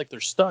line. It's not like they're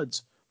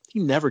studs. He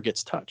never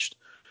gets touched.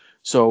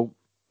 So,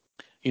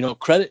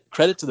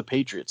 credit to the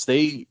Patriots.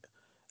 They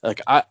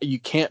you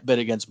can't bet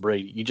against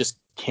Brady. You just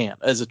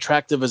can't. As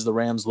attractive as the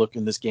Rams look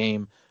in this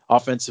game,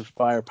 offensive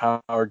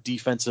firepower,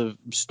 defensive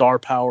star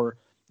power,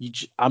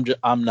 I don't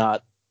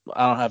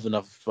have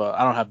enough.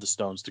 I don't have the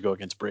stones to go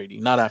against Brady.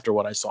 Not after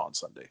what I saw on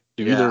Sunday.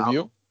 Do either of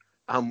you?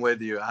 I'm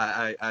with you.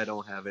 I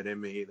don't have it in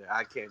me either.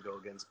 I can't go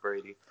against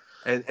Brady.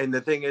 And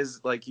the thing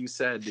is, like you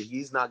said,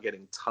 he's not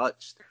getting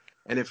touched.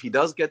 And if he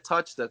does get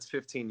touched, that's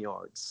 15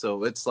 yards.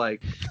 So it's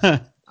like,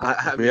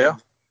 I mean,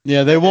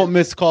 yeah, they won't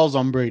miss calls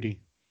on Brady.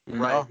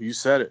 Right. No, you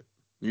said it.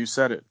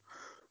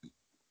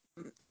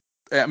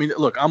 I mean,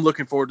 look, I'm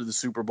looking forward to the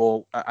Super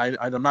Bowl.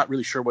 I'm not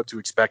really sure what to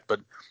expect, but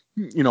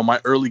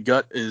my early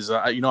gut is,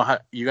 how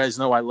you guys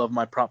know I love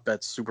my prop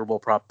bets, Super Bowl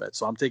prop bets.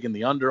 So I'm taking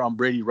the under on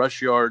Brady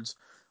rush yards.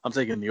 I'm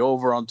taking the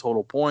over on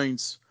total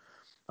points.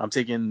 I'm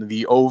taking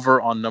the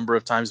over on number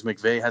of times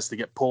McVay has to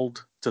get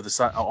pulled to the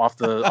side off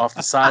the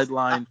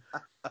sideline.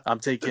 I'm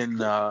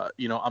taking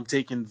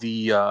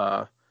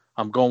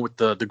I'm going with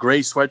the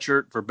gray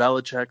sweatshirt for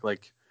Belichick.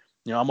 Like,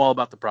 I'm all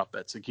about the prop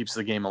bets. It keeps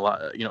the game a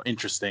lot,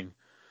 interesting.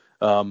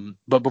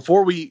 But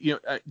before we, do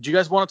you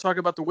guys want to talk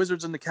about the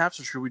Wizards and the Caps,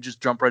 or should we just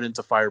jump right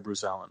into fire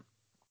Bruce Allen?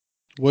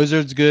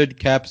 Wizards good,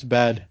 Caps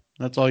bad.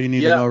 That's all you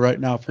need to know right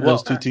now for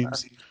those two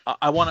teams.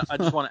 I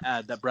just want to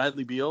add that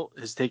Bradley Beal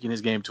has taken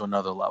his game to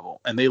another level,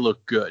 and they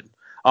look good.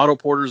 Otto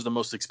Porter is the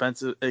most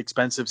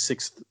expensive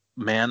sixth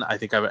man I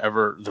think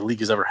the league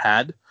has ever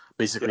had.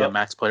 Basically, a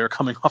max player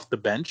coming off the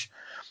bench.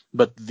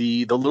 But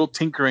the little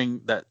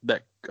tinkering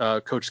that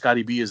Coach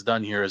Scotty B has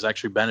done here has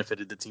actually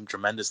benefited the team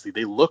tremendously.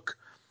 They look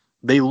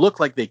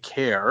like they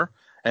care,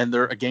 and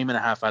they're a game and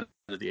a half out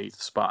of the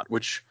 8th spot,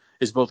 which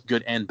is both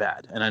good and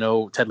bad. And I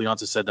know Ted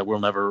Leonsis said that we'll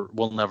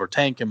never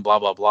tank and blah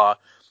blah blah.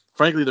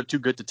 Frankly, they're too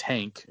good to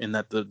tank in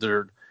that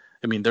they're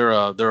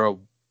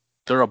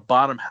a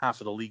bottom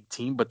half of the league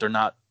team, but they're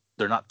not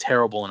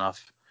terrible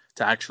enough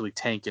to actually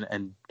tank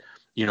and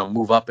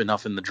move up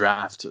enough in the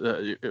draft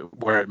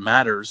where it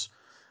matters.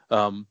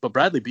 But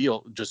Bradley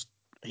Beal just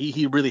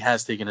he really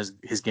has taken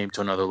his game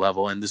to another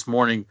level. And this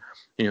morning,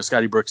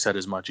 Scotty Brooks said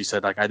as much. He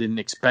said, I didn't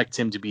expect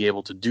him to be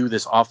able to do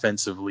this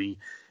offensively,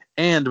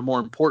 and more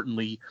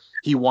importantly,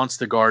 he wants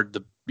to guard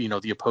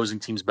the opposing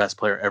team's best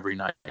player every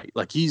night.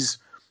 Like, he's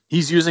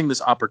using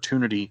this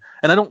opportunity,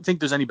 and I don't think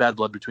there's any bad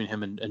blood between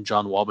him and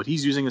John Wall, but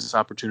he's using this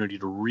opportunity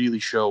to really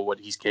show what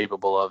he's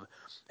capable of.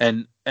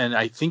 And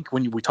I think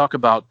when we talk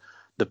about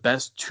the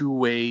best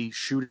two-way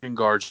shooting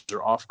guards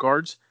or off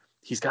guards,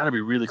 he's got to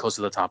be really close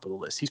to the top of the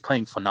list. He's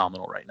playing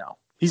phenomenal right now.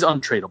 He's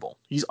untradeable.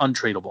 He's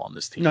untradeable on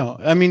this team. No,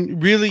 I mean,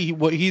 really,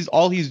 what he's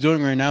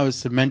doing right now is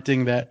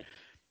cementing that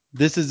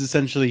this is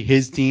essentially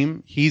his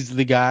team. He's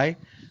the guy.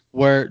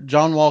 Where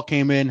John Wall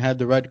came in, had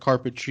the red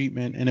carpet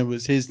treatment, and it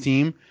was his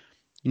team.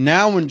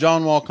 Now, when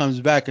John Wall comes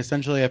back,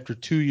 essentially after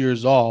 2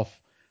 years off,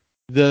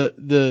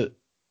 the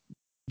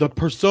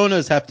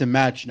personas have to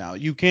match now.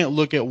 You can't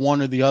look at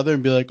one or the other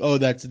and be like, oh,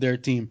 that's their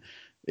team.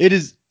 It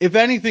is, if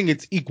anything,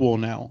 it's equal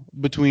now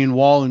between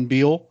Wall and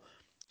Beal.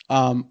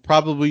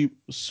 Probably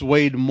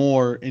swayed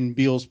more in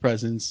Beal's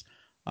presence.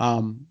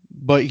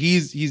 But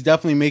he's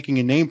definitely making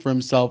a name for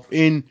himself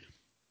in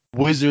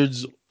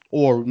Wizards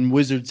or in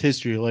Wizards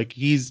history. Like,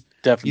 he's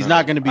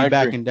not going to be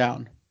backing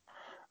down.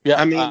 Yeah,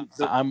 I mean,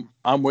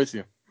 I'm with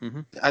you.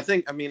 Mm-hmm. I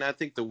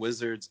think the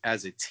Wizards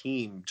as a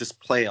team just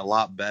play a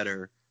lot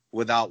better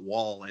without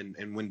Wall.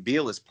 And when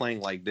Beal is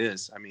playing like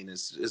this, I mean,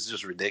 it's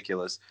just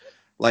ridiculous.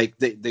 Like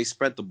they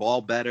spread the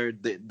ball better.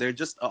 They're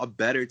just a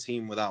better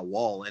team without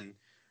Wall. And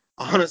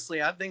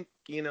honestly, I think,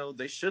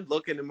 they should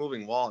look into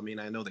moving Wall. I mean,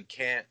 I know they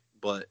can't,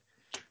 but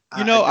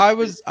I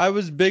just think, I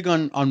was big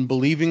on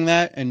believing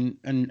that,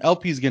 and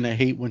LP's gonna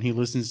hate when he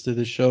listens to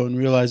this show and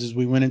realizes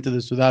we went into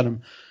this without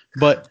him.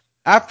 But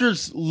after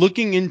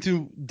looking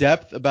into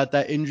depth about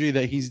that injury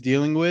that he's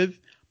dealing with,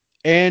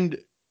 and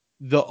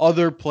the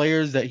other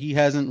players that he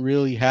hasn't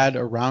really had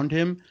around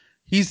him,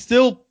 he's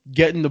still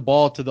getting the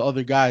ball to the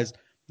other guys.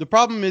 The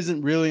problem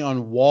isn't really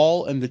on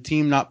Wall and the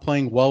team not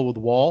playing well with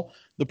Wall.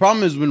 The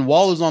problem is when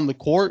Wall is on the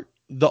court,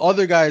 the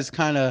other guys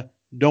kind of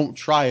don't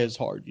try as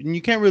hard, and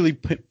you can't really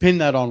pin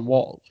that on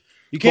Wall.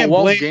 You But can't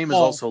Wall's blame game is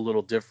Wall. also a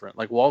little different.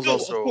 Like Wall's No,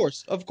 also of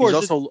he's course,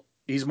 also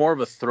he's more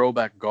of a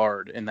throwback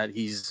guard in that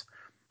he's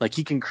like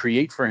he can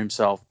create for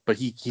himself, but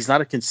he's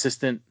not a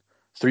consistent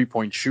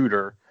 3-point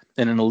shooter.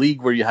 And in a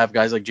league where you have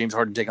guys like James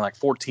Harden taking like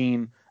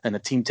 14 and a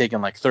team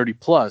taking like 30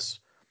 plus,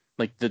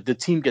 like the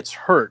team gets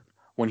hurt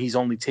when he's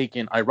only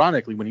taking,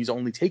 ironically, when he's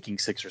only taking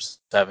 6 or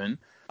 7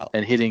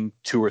 and hitting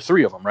 2 or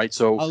 3 of them, right?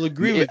 So I'll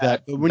agree with at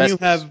that. But best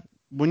case.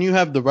 when you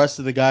have the rest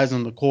of the guys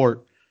on the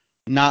court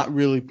not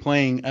really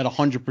playing at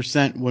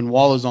 100% when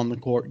Wall is on the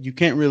court, you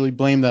can't really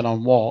blame that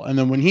on Wall. And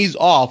then when he's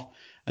off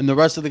and the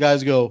rest of the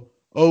guys go,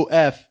 "Oh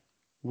F,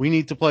 we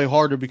need to play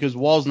harder because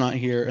Wall's not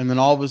here," and then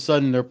all of a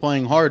sudden they're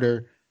playing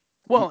harder,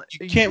 Well,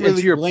 you can't and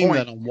really to your blame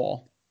point, that on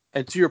Wall.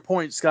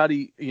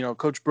 Scotty,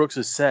 Coach Brooks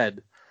has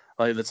said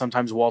that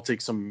sometimes Wall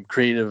takes some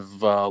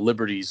creative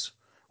liberties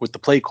with the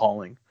play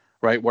calling,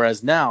 right?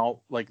 Whereas now,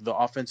 like the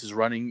offense is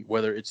running,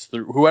 whether it's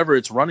through whoever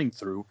it's running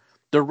through,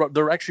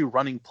 they're actually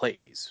running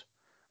plays,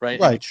 right?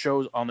 And Right. it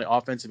shows on the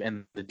offensive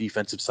and the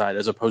defensive side,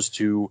 as opposed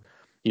to,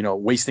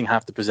 wasting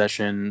half the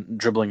possession,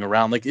 dribbling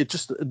around. Like it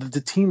just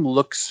the team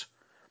looks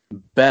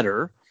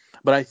better.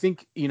 But I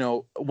think,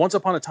 once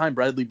upon a time,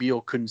 Bradley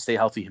Beal couldn't stay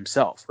healthy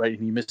himself, right?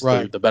 And he missed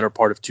Right. the better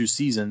part of 2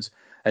 seasons.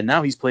 And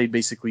now he's played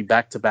basically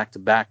back to back to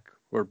back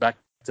or back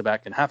to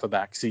back and half a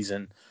back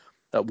season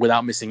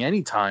without missing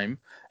any time.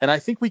 And I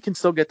think we can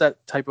still get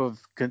that type of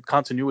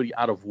continuity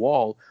out of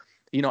Wall,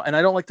 and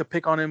I don't like to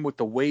pick on him with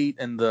the weight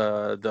and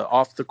the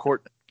off the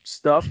court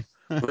stuff,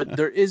 but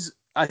there is,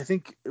 I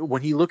think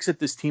when he looks at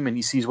this team and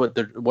he sees what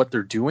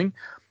they're doing,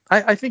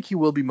 I think he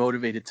will be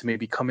motivated to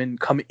maybe come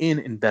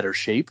in better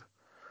shape.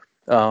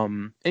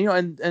 And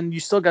you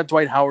still got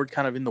Dwight Howard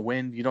kind of in the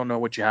wind. You don't know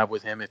what you have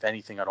with him, if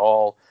anything at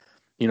all.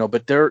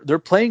 But they're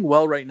playing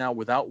well right now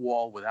without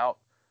Wall, without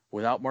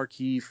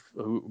Markieff,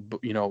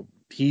 who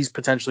he's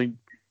potentially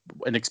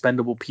an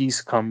expendable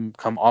piece come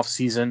off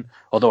season.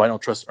 Although I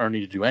don't trust Ernie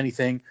to do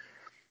anything,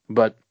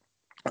 but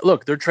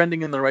look, they're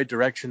trending in the right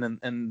direction,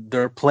 and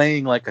they're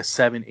playing like a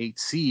 7-8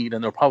 seed,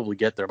 and they'll probably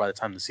get there by the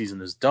time the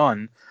season is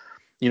done.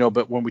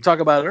 But when we talk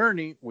about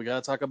Ernie, we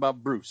got to talk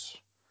about Bruce.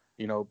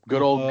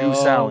 Good old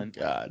Goose Oh Allen.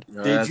 God.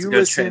 Did that's a you good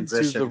listen to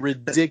the transition.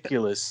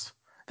 ridiculous?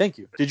 Thank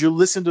you. Did you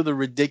listen to the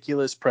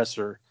ridiculous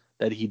presser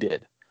that he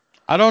did?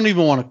 I don't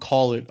even want to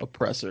call it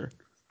oppressor.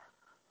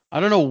 I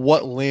don't know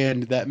what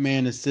land that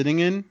man is sitting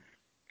in.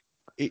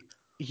 It,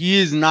 he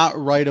is not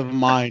right of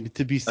mind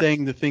to be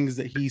saying the things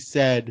that he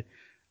said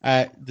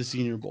at the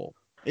Senior Bowl.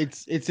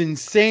 It's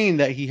insane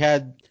that he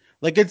had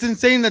it's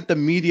insane that the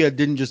media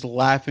didn't just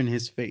laugh in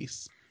his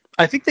face.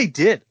 I think they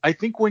did. I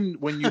think when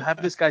you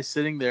have this guy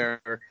sitting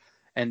there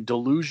and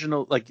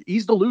delusional, like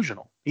he's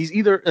delusional. He's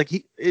either like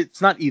it's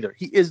not either.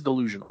 He is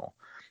delusional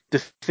to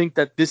think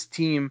that this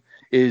team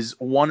is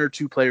 1 or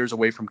 2 players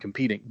away from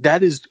competing.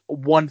 That is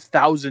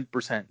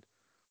 1,000%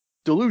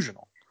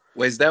 delusional.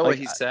 Wait, is that what Like,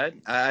 he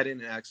said? I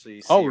didn't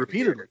actually see or hear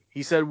repeatedly. it.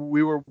 He said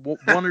we were 1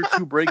 or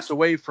 2 breaks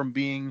away from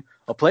being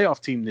a playoff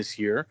team this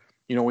year.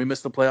 We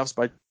missed the playoffs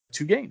by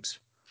 2 games,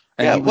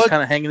 and Yeah, he was what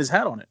kind of hanging his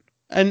hat on it.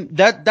 and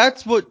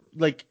that's what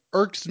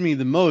irks me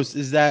the most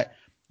is that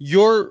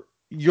your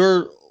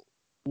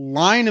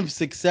line of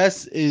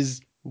success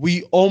is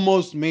we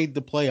almost made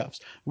the playoffs.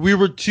 We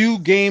were 2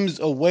 games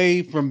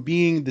away from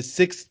being the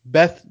 6th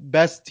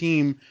best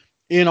team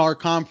in our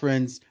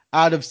conference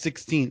out of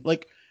 16.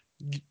 Like,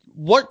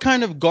 what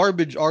kind of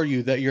garbage are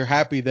you that you're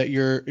happy that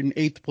you're an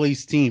 8th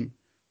place team?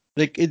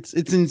 Like, it's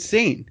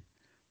insane.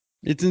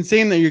 It's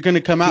insane that you're going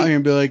to come out here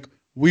and be like,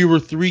 we were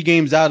 3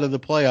 games out of the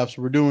playoffs.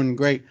 We're doing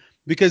great.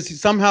 Because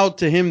somehow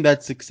to him,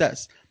 that's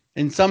success.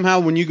 And somehow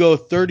when you go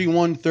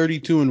 31,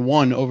 32, and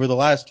 1 over the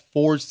last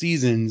 4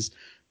 seasons,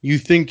 you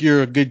think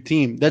you're a good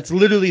team. That's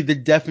literally the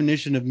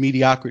definition of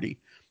mediocrity.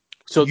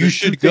 So You there's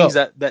 2 should things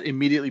go. that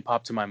immediately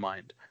pop to my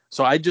mind.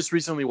 So I just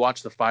recently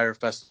watched the Fire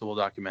Festival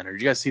documentary.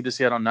 Did you guys see this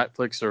yet on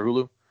Netflix or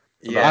Hulu? About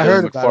I Yeah, Billy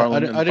heard about it. McFarland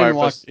and I the didn't Fire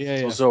watch. Festival. Yeah,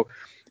 yeah. So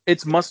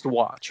it's must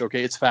watch.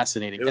 Okay, it's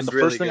fascinating. it And was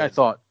really good.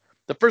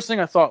 the first thing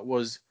I thought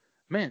was,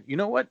 man, you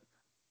know what?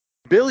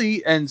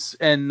 Billy and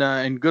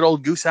good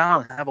old Goose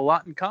Allen have a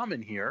lot in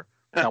common here.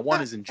 Now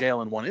one is in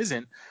jail and one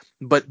isn't,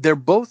 but they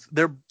both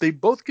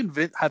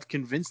have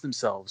convinced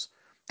themselves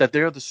that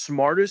they're the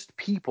smartest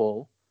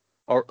people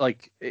or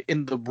like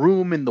in the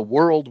room, in the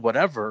world,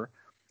 whatever,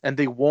 and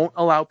they won't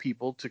allow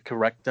people to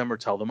correct them or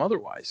tell them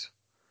otherwise.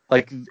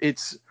 Like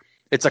it's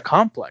a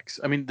complex.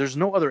 I mean, there's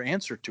no other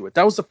answer to it.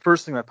 That was the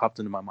first thing that popped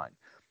into my mind.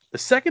 The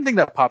second thing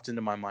that popped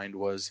into my mind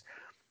was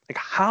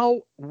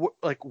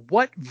like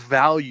what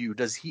value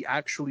does he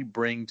actually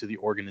bring to the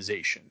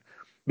organization?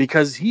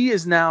 Because he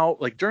is now,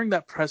 like, during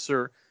that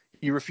presser,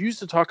 he refused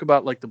to talk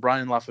about like the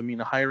Brian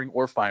Lafemina hiring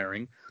or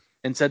firing,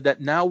 and said that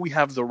now we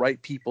have the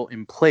right people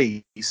in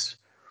place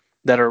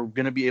that are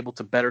going to be able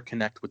to better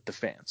connect with the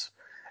fans.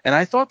 And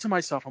I thought to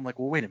myself, I'm like,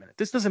 well, wait a minute,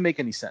 this doesn't make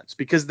any sense,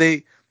 because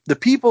the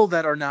people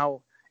that are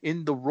now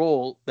in the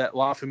role that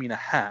Lafemina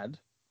had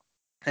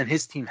and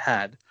his team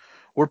had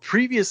were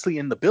previously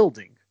in the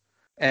building,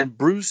 and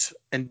Bruce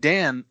and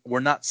Dan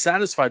were not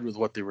satisfied with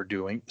what they were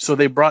doing, so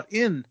they brought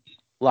in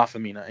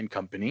Lafemina and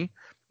company.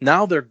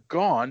 Now they're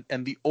gone,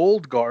 and the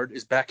old guard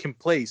is back in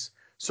place.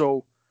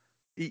 So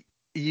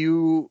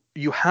you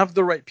have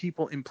the right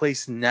people in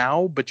place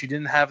now, but you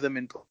didn't have them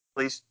in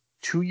place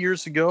 2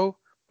 years ago,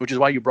 which is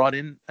why you brought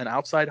in an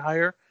outside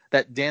hire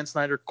that Dan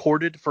Snyder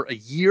courted for a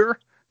year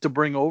to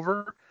bring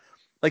over.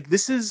 Like,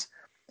 this is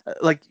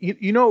like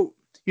you know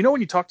when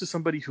you talk to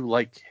somebody who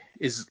like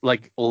is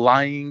like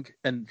lying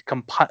and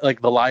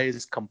like the lie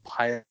is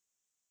compiling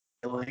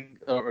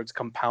or it's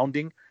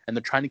compounding, and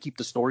they're trying to keep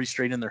the story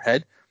straight in their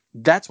head.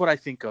 That's what I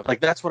think of.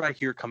 Like, that's what I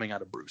hear coming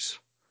out of Bruce.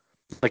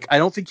 Like, I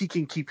don't think he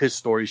can keep his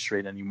story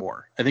straight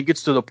anymore. I think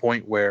it's to the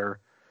point where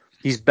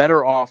he's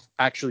better off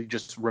actually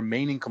just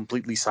remaining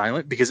completely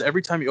silent, because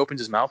every time he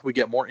opens his mouth, we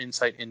get more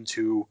insight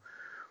into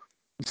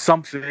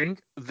something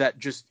that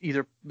just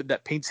either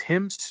that paints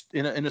him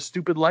in a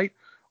stupid light,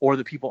 or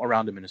the people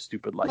around him in a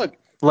stupid light.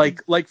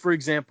 Look, like for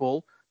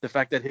example, the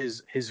fact that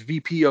his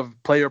VP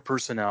of player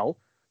personnel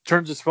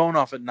turns his phone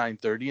off at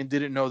 9:30 and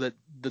didn't know that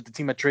the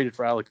team had traded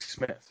for Alex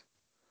Smith.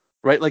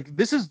 Right? Like,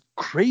 this is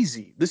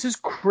crazy. This is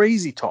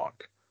crazy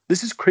talk.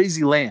 This is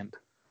crazy land.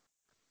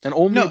 And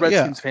only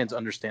Redskins fans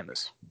understand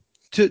this.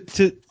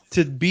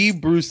 To be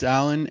Bruce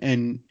Allen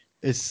and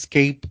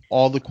escape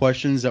all the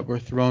questions that were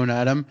thrown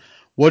at him,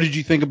 what did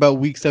you think about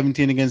Week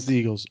 17 against the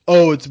Eagles?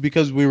 Oh, it's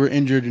because we were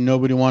injured and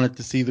nobody wanted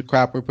to see the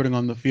crap we're putting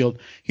on the field.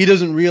 He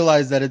doesn't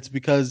realize that it's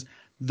because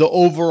the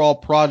overall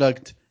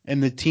product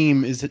and the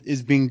team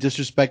is being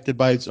disrespected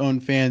by its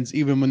own fans,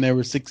 even when they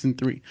were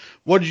 6-3.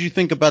 What did you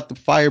think about the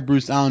Fire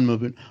Bruce Allen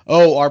movement?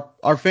 Oh,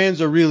 our fans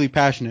are really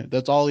passionate.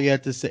 That's all he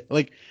had to say.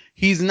 Like,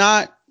 he's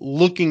not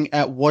looking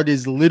at what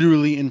is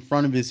literally in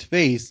front of his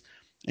face,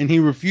 and he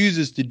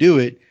refuses to do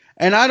it.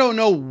 And I don't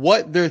know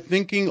what they're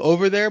thinking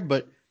over there,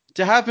 but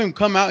to have him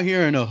come out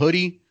here in a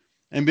hoodie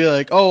and be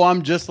like, oh,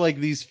 I'm just like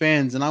these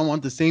fans, and I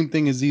want the same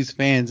thing as these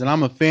fans, and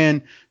I'm a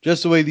fan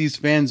just the way these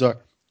fans are.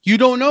 You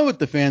don't know what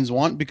the fans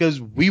want, because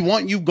we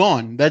want you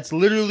gone. That's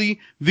literally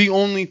the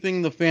only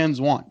thing the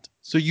fans want.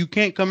 So you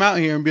can't come out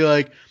here and be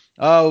like,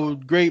 oh,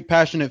 great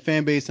passionate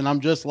fan base, and I'm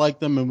just like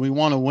them, and we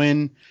want to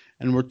win,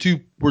 and we're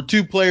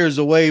two players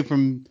away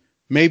from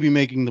maybe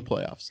making the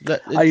playoffs.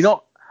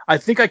 I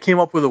think I came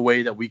up with a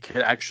way that we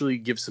could actually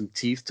give some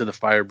teeth to the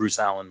Fire Bruce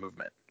Allen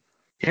movement.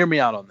 Hear me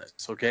out on this,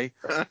 okay?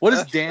 What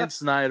does Dan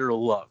Snyder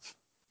love?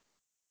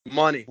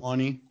 Money.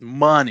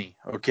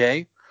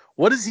 Okay?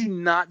 What is he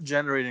not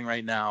generating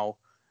right now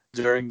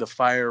during the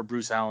Fire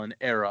Bruce Allen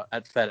era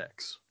at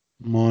FedEx?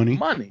 Money.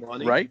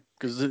 Right?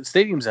 Because the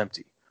stadium's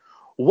empty.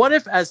 What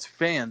if, as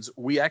fans,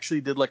 we actually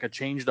did like a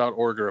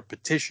change.org or a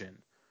petition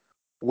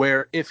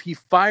where if he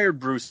fired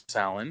Bruce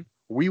Allen,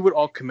 we would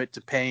all commit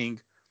to paying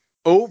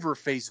over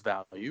face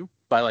value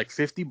by like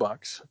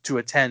 $50 to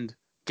attend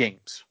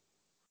games?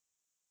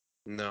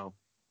 No.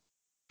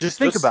 Just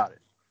think about it.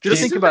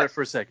 Just think about it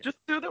for a second. Just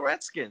do the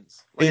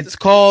Redskins. It's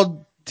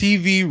called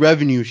TV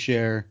revenue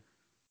share.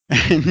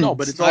 No,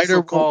 but it's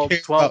also called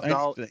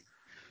 $12.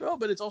 No,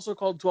 but it's also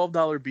called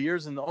 $12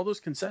 beers and all those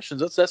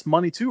concessions. That's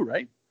money too,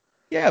 right?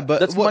 Yeah, but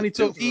that's money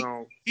too.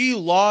 So he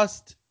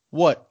lost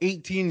what,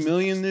 18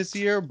 million this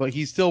year, but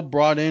he still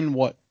brought in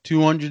what,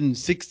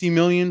 260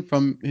 million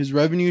from his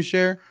revenue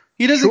share.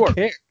 He doesn't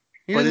care.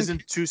 But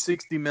isn't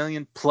 260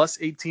 million plus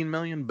 18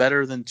 million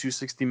better than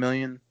 260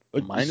 million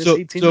minus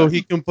 18 million? So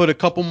he can put a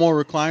couple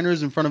more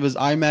recliners in front of his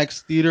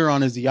IMAX theater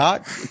on his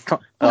yacht?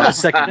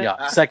 Second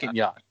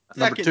yacht.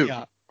 Number two.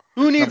 Yacht.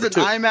 Who needs an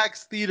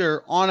IMAX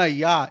theater on a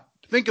yacht?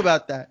 Think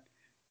about that.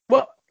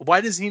 Well,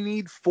 why does he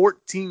need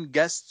 14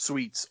 guest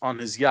suites on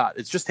his yacht?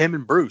 It's just him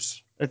and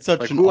Bruce. It's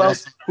such who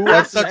else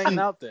is hanging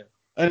out there?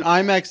 An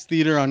IMAX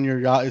theater on your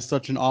yacht is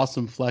such an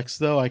awesome flex,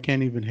 though. I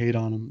can't even hate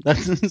on him.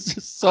 That's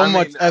just so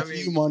much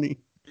FU money.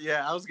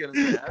 Yeah, I was going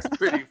to say, that's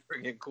pretty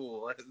freaking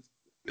cool.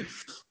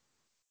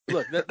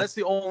 Look, that's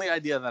the only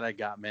idea that I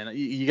got, man.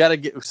 You got to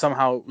get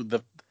somehow the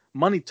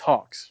money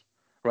talks,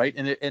 right?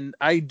 And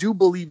I do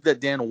believe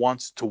that Dan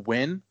wants to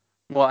win.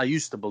 Well, I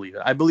used to believe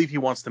it. I believe he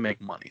wants to make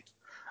money.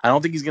 I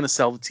don't think he's going to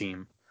sell the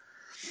team.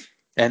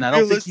 And I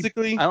don't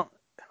realistically,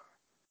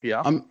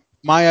 yeah.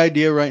 My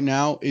idea right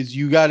now is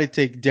you got to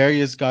take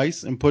Darius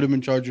Geis and put him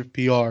in charge of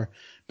PR,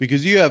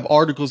 because you have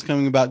articles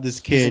coming about this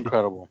kid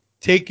incredible,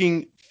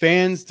 taking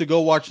fans to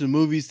go watch the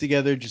movies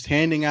together, just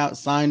handing out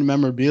signed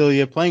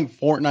memorabilia, playing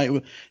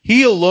Fortnite.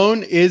 He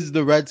alone is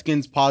the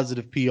Redskins'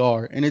 positive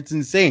PR, and it's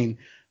insane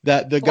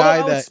that the Although guy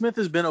Alex that Smith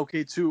has been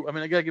okay too. I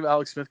mean, I gotta give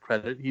Alex Smith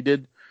credit. He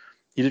did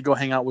go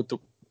hang out with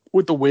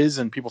the Wiz,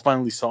 and people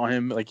finally saw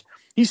him. Like,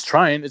 he's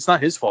trying. It's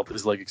not his fault that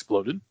his leg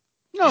exploded.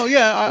 no,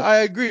 yeah, I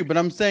agree, but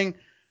I'm saying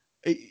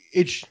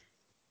it's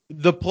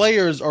the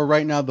players are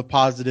right now the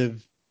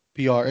positive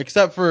PR,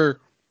 except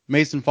for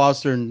Mason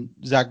Foster and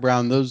Zach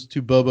Brown. Those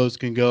two bobos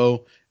can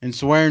go. And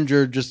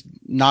Swearinger just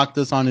knocked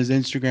us on his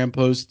Instagram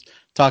post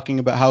talking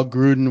about how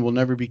Gruden will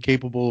never be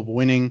capable of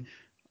winning.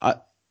 I,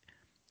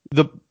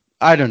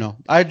 I don't know.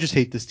 I just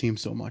hate this team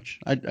so much.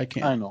 I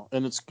can't. I know,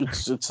 and it's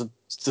a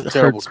It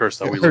terrible hurts. curse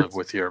that It we hurts. live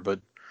with here. But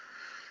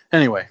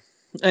anyway,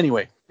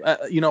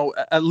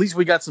 at least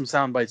we got some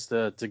sound bites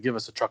to give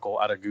us a chuckle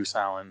out of Goose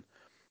Allen.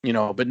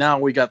 But now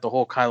we got the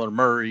whole Kyler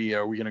Murray.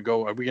 Are we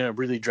gonna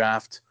really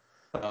draft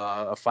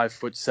a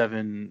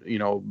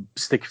 5'7",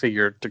 stick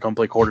figure to come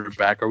play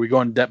quarterback? Are we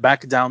going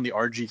back down the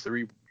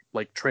RG3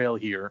 like trail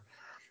here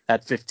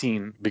at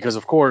 15? Because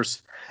of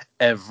course,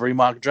 every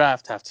mock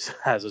draft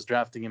has us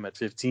drafting him at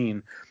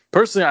 15.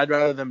 Personally, I'd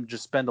rather them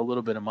just spend a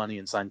little bit of money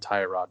and sign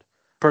Tyrod.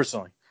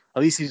 Personally,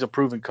 at least he's a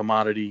proven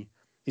commodity.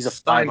 He's a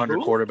Sign 500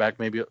 who? quarterback,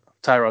 maybe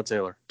Tyrod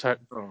Taylor.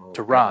 Oh,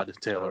 To God. Rod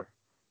Taylor.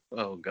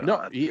 Oh God.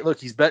 No,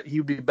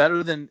 he'd be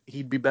better than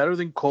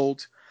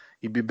Colt.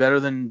 He'd be better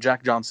than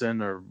Jack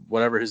Johnson or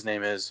whatever his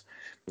name is.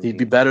 He'd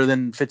be better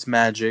than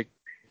Fitzmagic.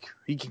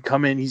 He can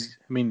come in. He's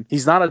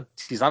not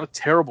a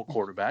terrible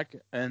quarterback,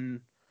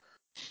 and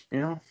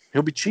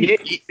he'll be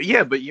cheap.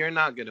 Yeah, but you're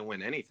not gonna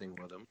win anything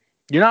with him.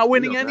 You're not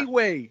winning that.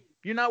 anyway.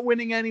 You're not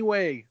winning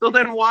anyway. So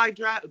then why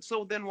draft?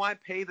 So then why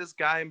pay this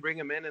guy and bring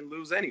him in and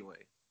lose anyway?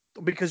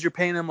 Because you're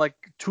paying him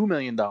like $2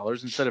 million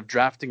instead of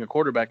drafting a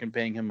quarterback and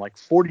paying him like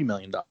 $40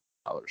 million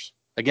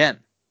again.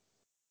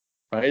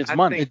 Right? It's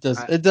money. It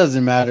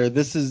doesn't matter.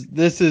 This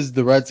is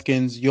the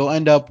Redskins. You'll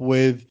end up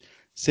with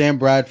Sam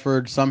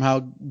Bradford somehow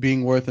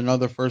being worth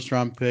another first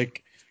round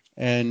pick,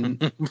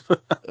 and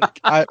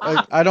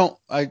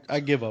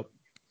I give up.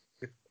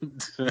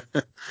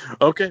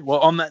 Okay. Well,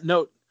 on that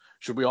note,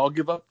 should we all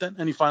give up then?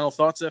 Any final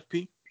thoughts,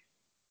 FP?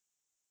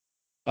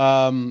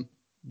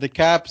 The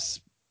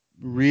Caps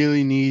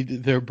really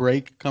need their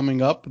break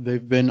coming up.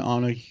 They've been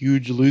on a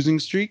huge losing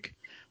streak.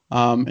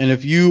 And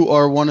if you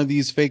are one of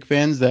these fake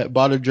fans that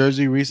bought a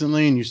jersey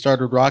recently and you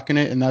started rocking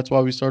it and that's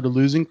why we started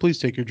losing, please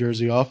take your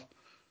jersey off.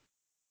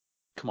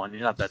 Come on,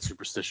 you're not that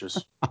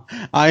superstitious.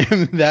 I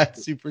am that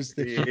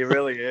superstitious. He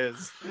really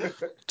is.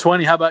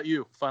 20, how about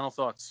you? Final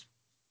thoughts?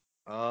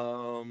 You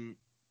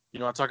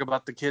want to talk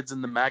about the kids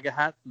in the MAGA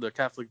hat, the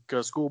Catholic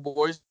school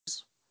boys?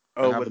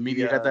 Oh, and how the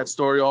media got that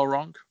story all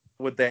wrong?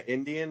 With that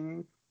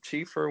Indian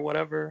chief or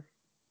whatever?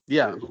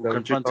 Yeah, who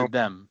confronted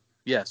them.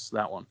 Yes,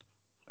 that one.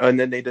 And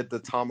then they did the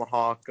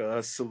tomahawk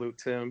salute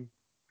to him.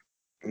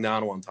 No, I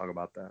don't want to talk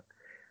about that.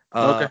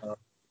 Okay.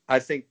 I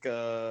think,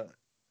 I'm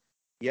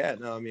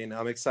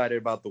excited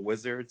about the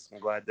Wizards. I'm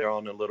glad they're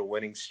on a little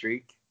winning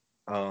streak.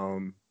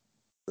 I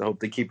hope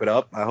they keep it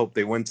up. I hope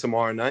they win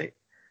tomorrow night.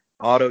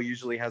 Otto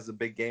usually has a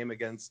big game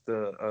against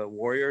the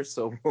Warriors,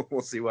 so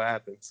we'll see what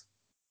happens.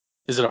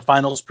 Is it a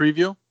finals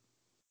preview?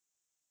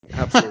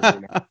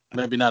 Absolutely not.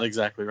 Maybe not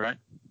exactly, right?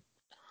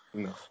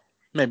 No.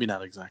 Maybe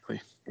not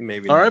exactly.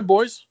 Maybe All not. right,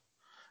 boys.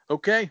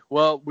 Okay,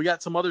 well, we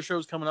got some other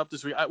shows coming up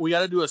this week. We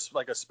got to do a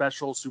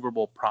special Super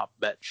Bowl prop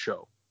bet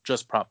show,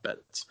 just prop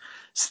bets.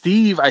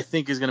 Steve, I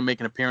think, is going to make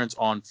an appearance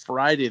on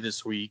Friday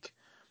this week.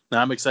 Now,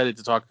 I'm excited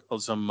to talk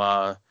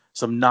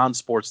some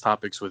non-sports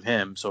topics with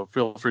him, so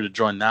feel free to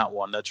join that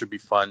one. That should be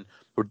fun.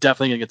 We're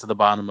definitely going to get to the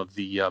bottom of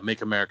the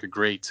Make America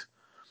Great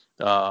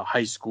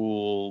high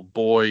school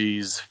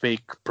boys,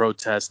 fake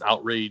protest,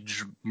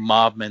 outrage,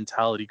 mob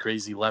mentality,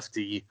 crazy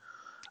lefty.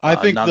 I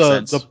think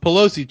nonsense. the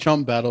Pelosi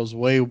Trump battle is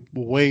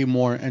way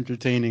more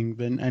entertaining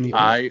than anything.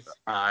 I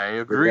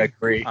agree.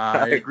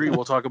 I agree.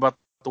 We'll talk about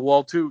the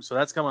wall too. So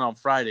that's coming on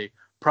Friday.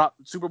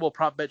 Super Bowl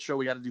prop bet show.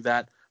 We got to do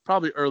that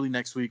probably early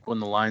next week when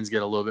the lines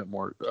get a little bit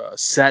more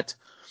set.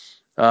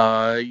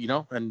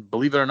 And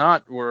believe it or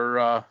not,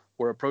 we're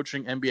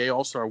approaching NBA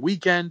All-Star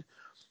Weekend,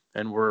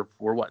 and we're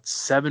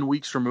 7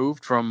 weeks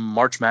removed from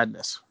March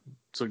Madness.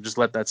 So just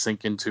let that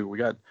sink in too.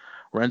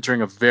 We're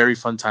entering a very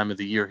fun time of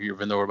the year here,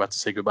 even though we're about to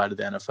say goodbye to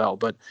the NFL.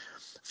 But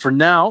for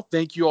now,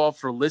 thank you all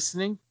for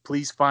listening.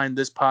 Please find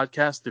this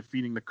podcast,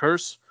 Defeating the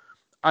Curse,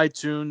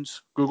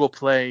 iTunes, Google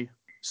Play,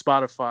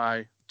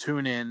 Spotify,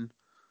 TuneIn,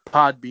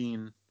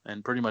 Podbean,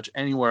 and pretty much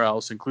anywhere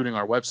else, including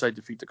our website,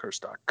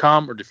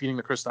 defeatthecurse.com or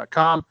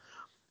defeatingthecurse.com.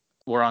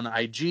 We're on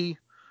IG.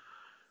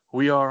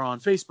 We are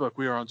on Facebook.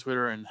 We are on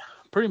Twitter. And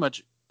pretty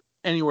much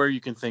anywhere you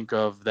can think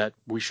of that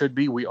we should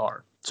be, we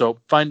are. So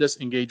find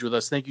us, engage with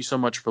us. Thank you so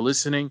much for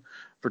listening.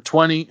 For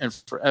 20 and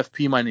for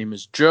FP, my name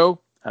is Joe.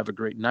 Have a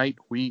great night.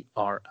 We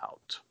are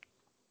out.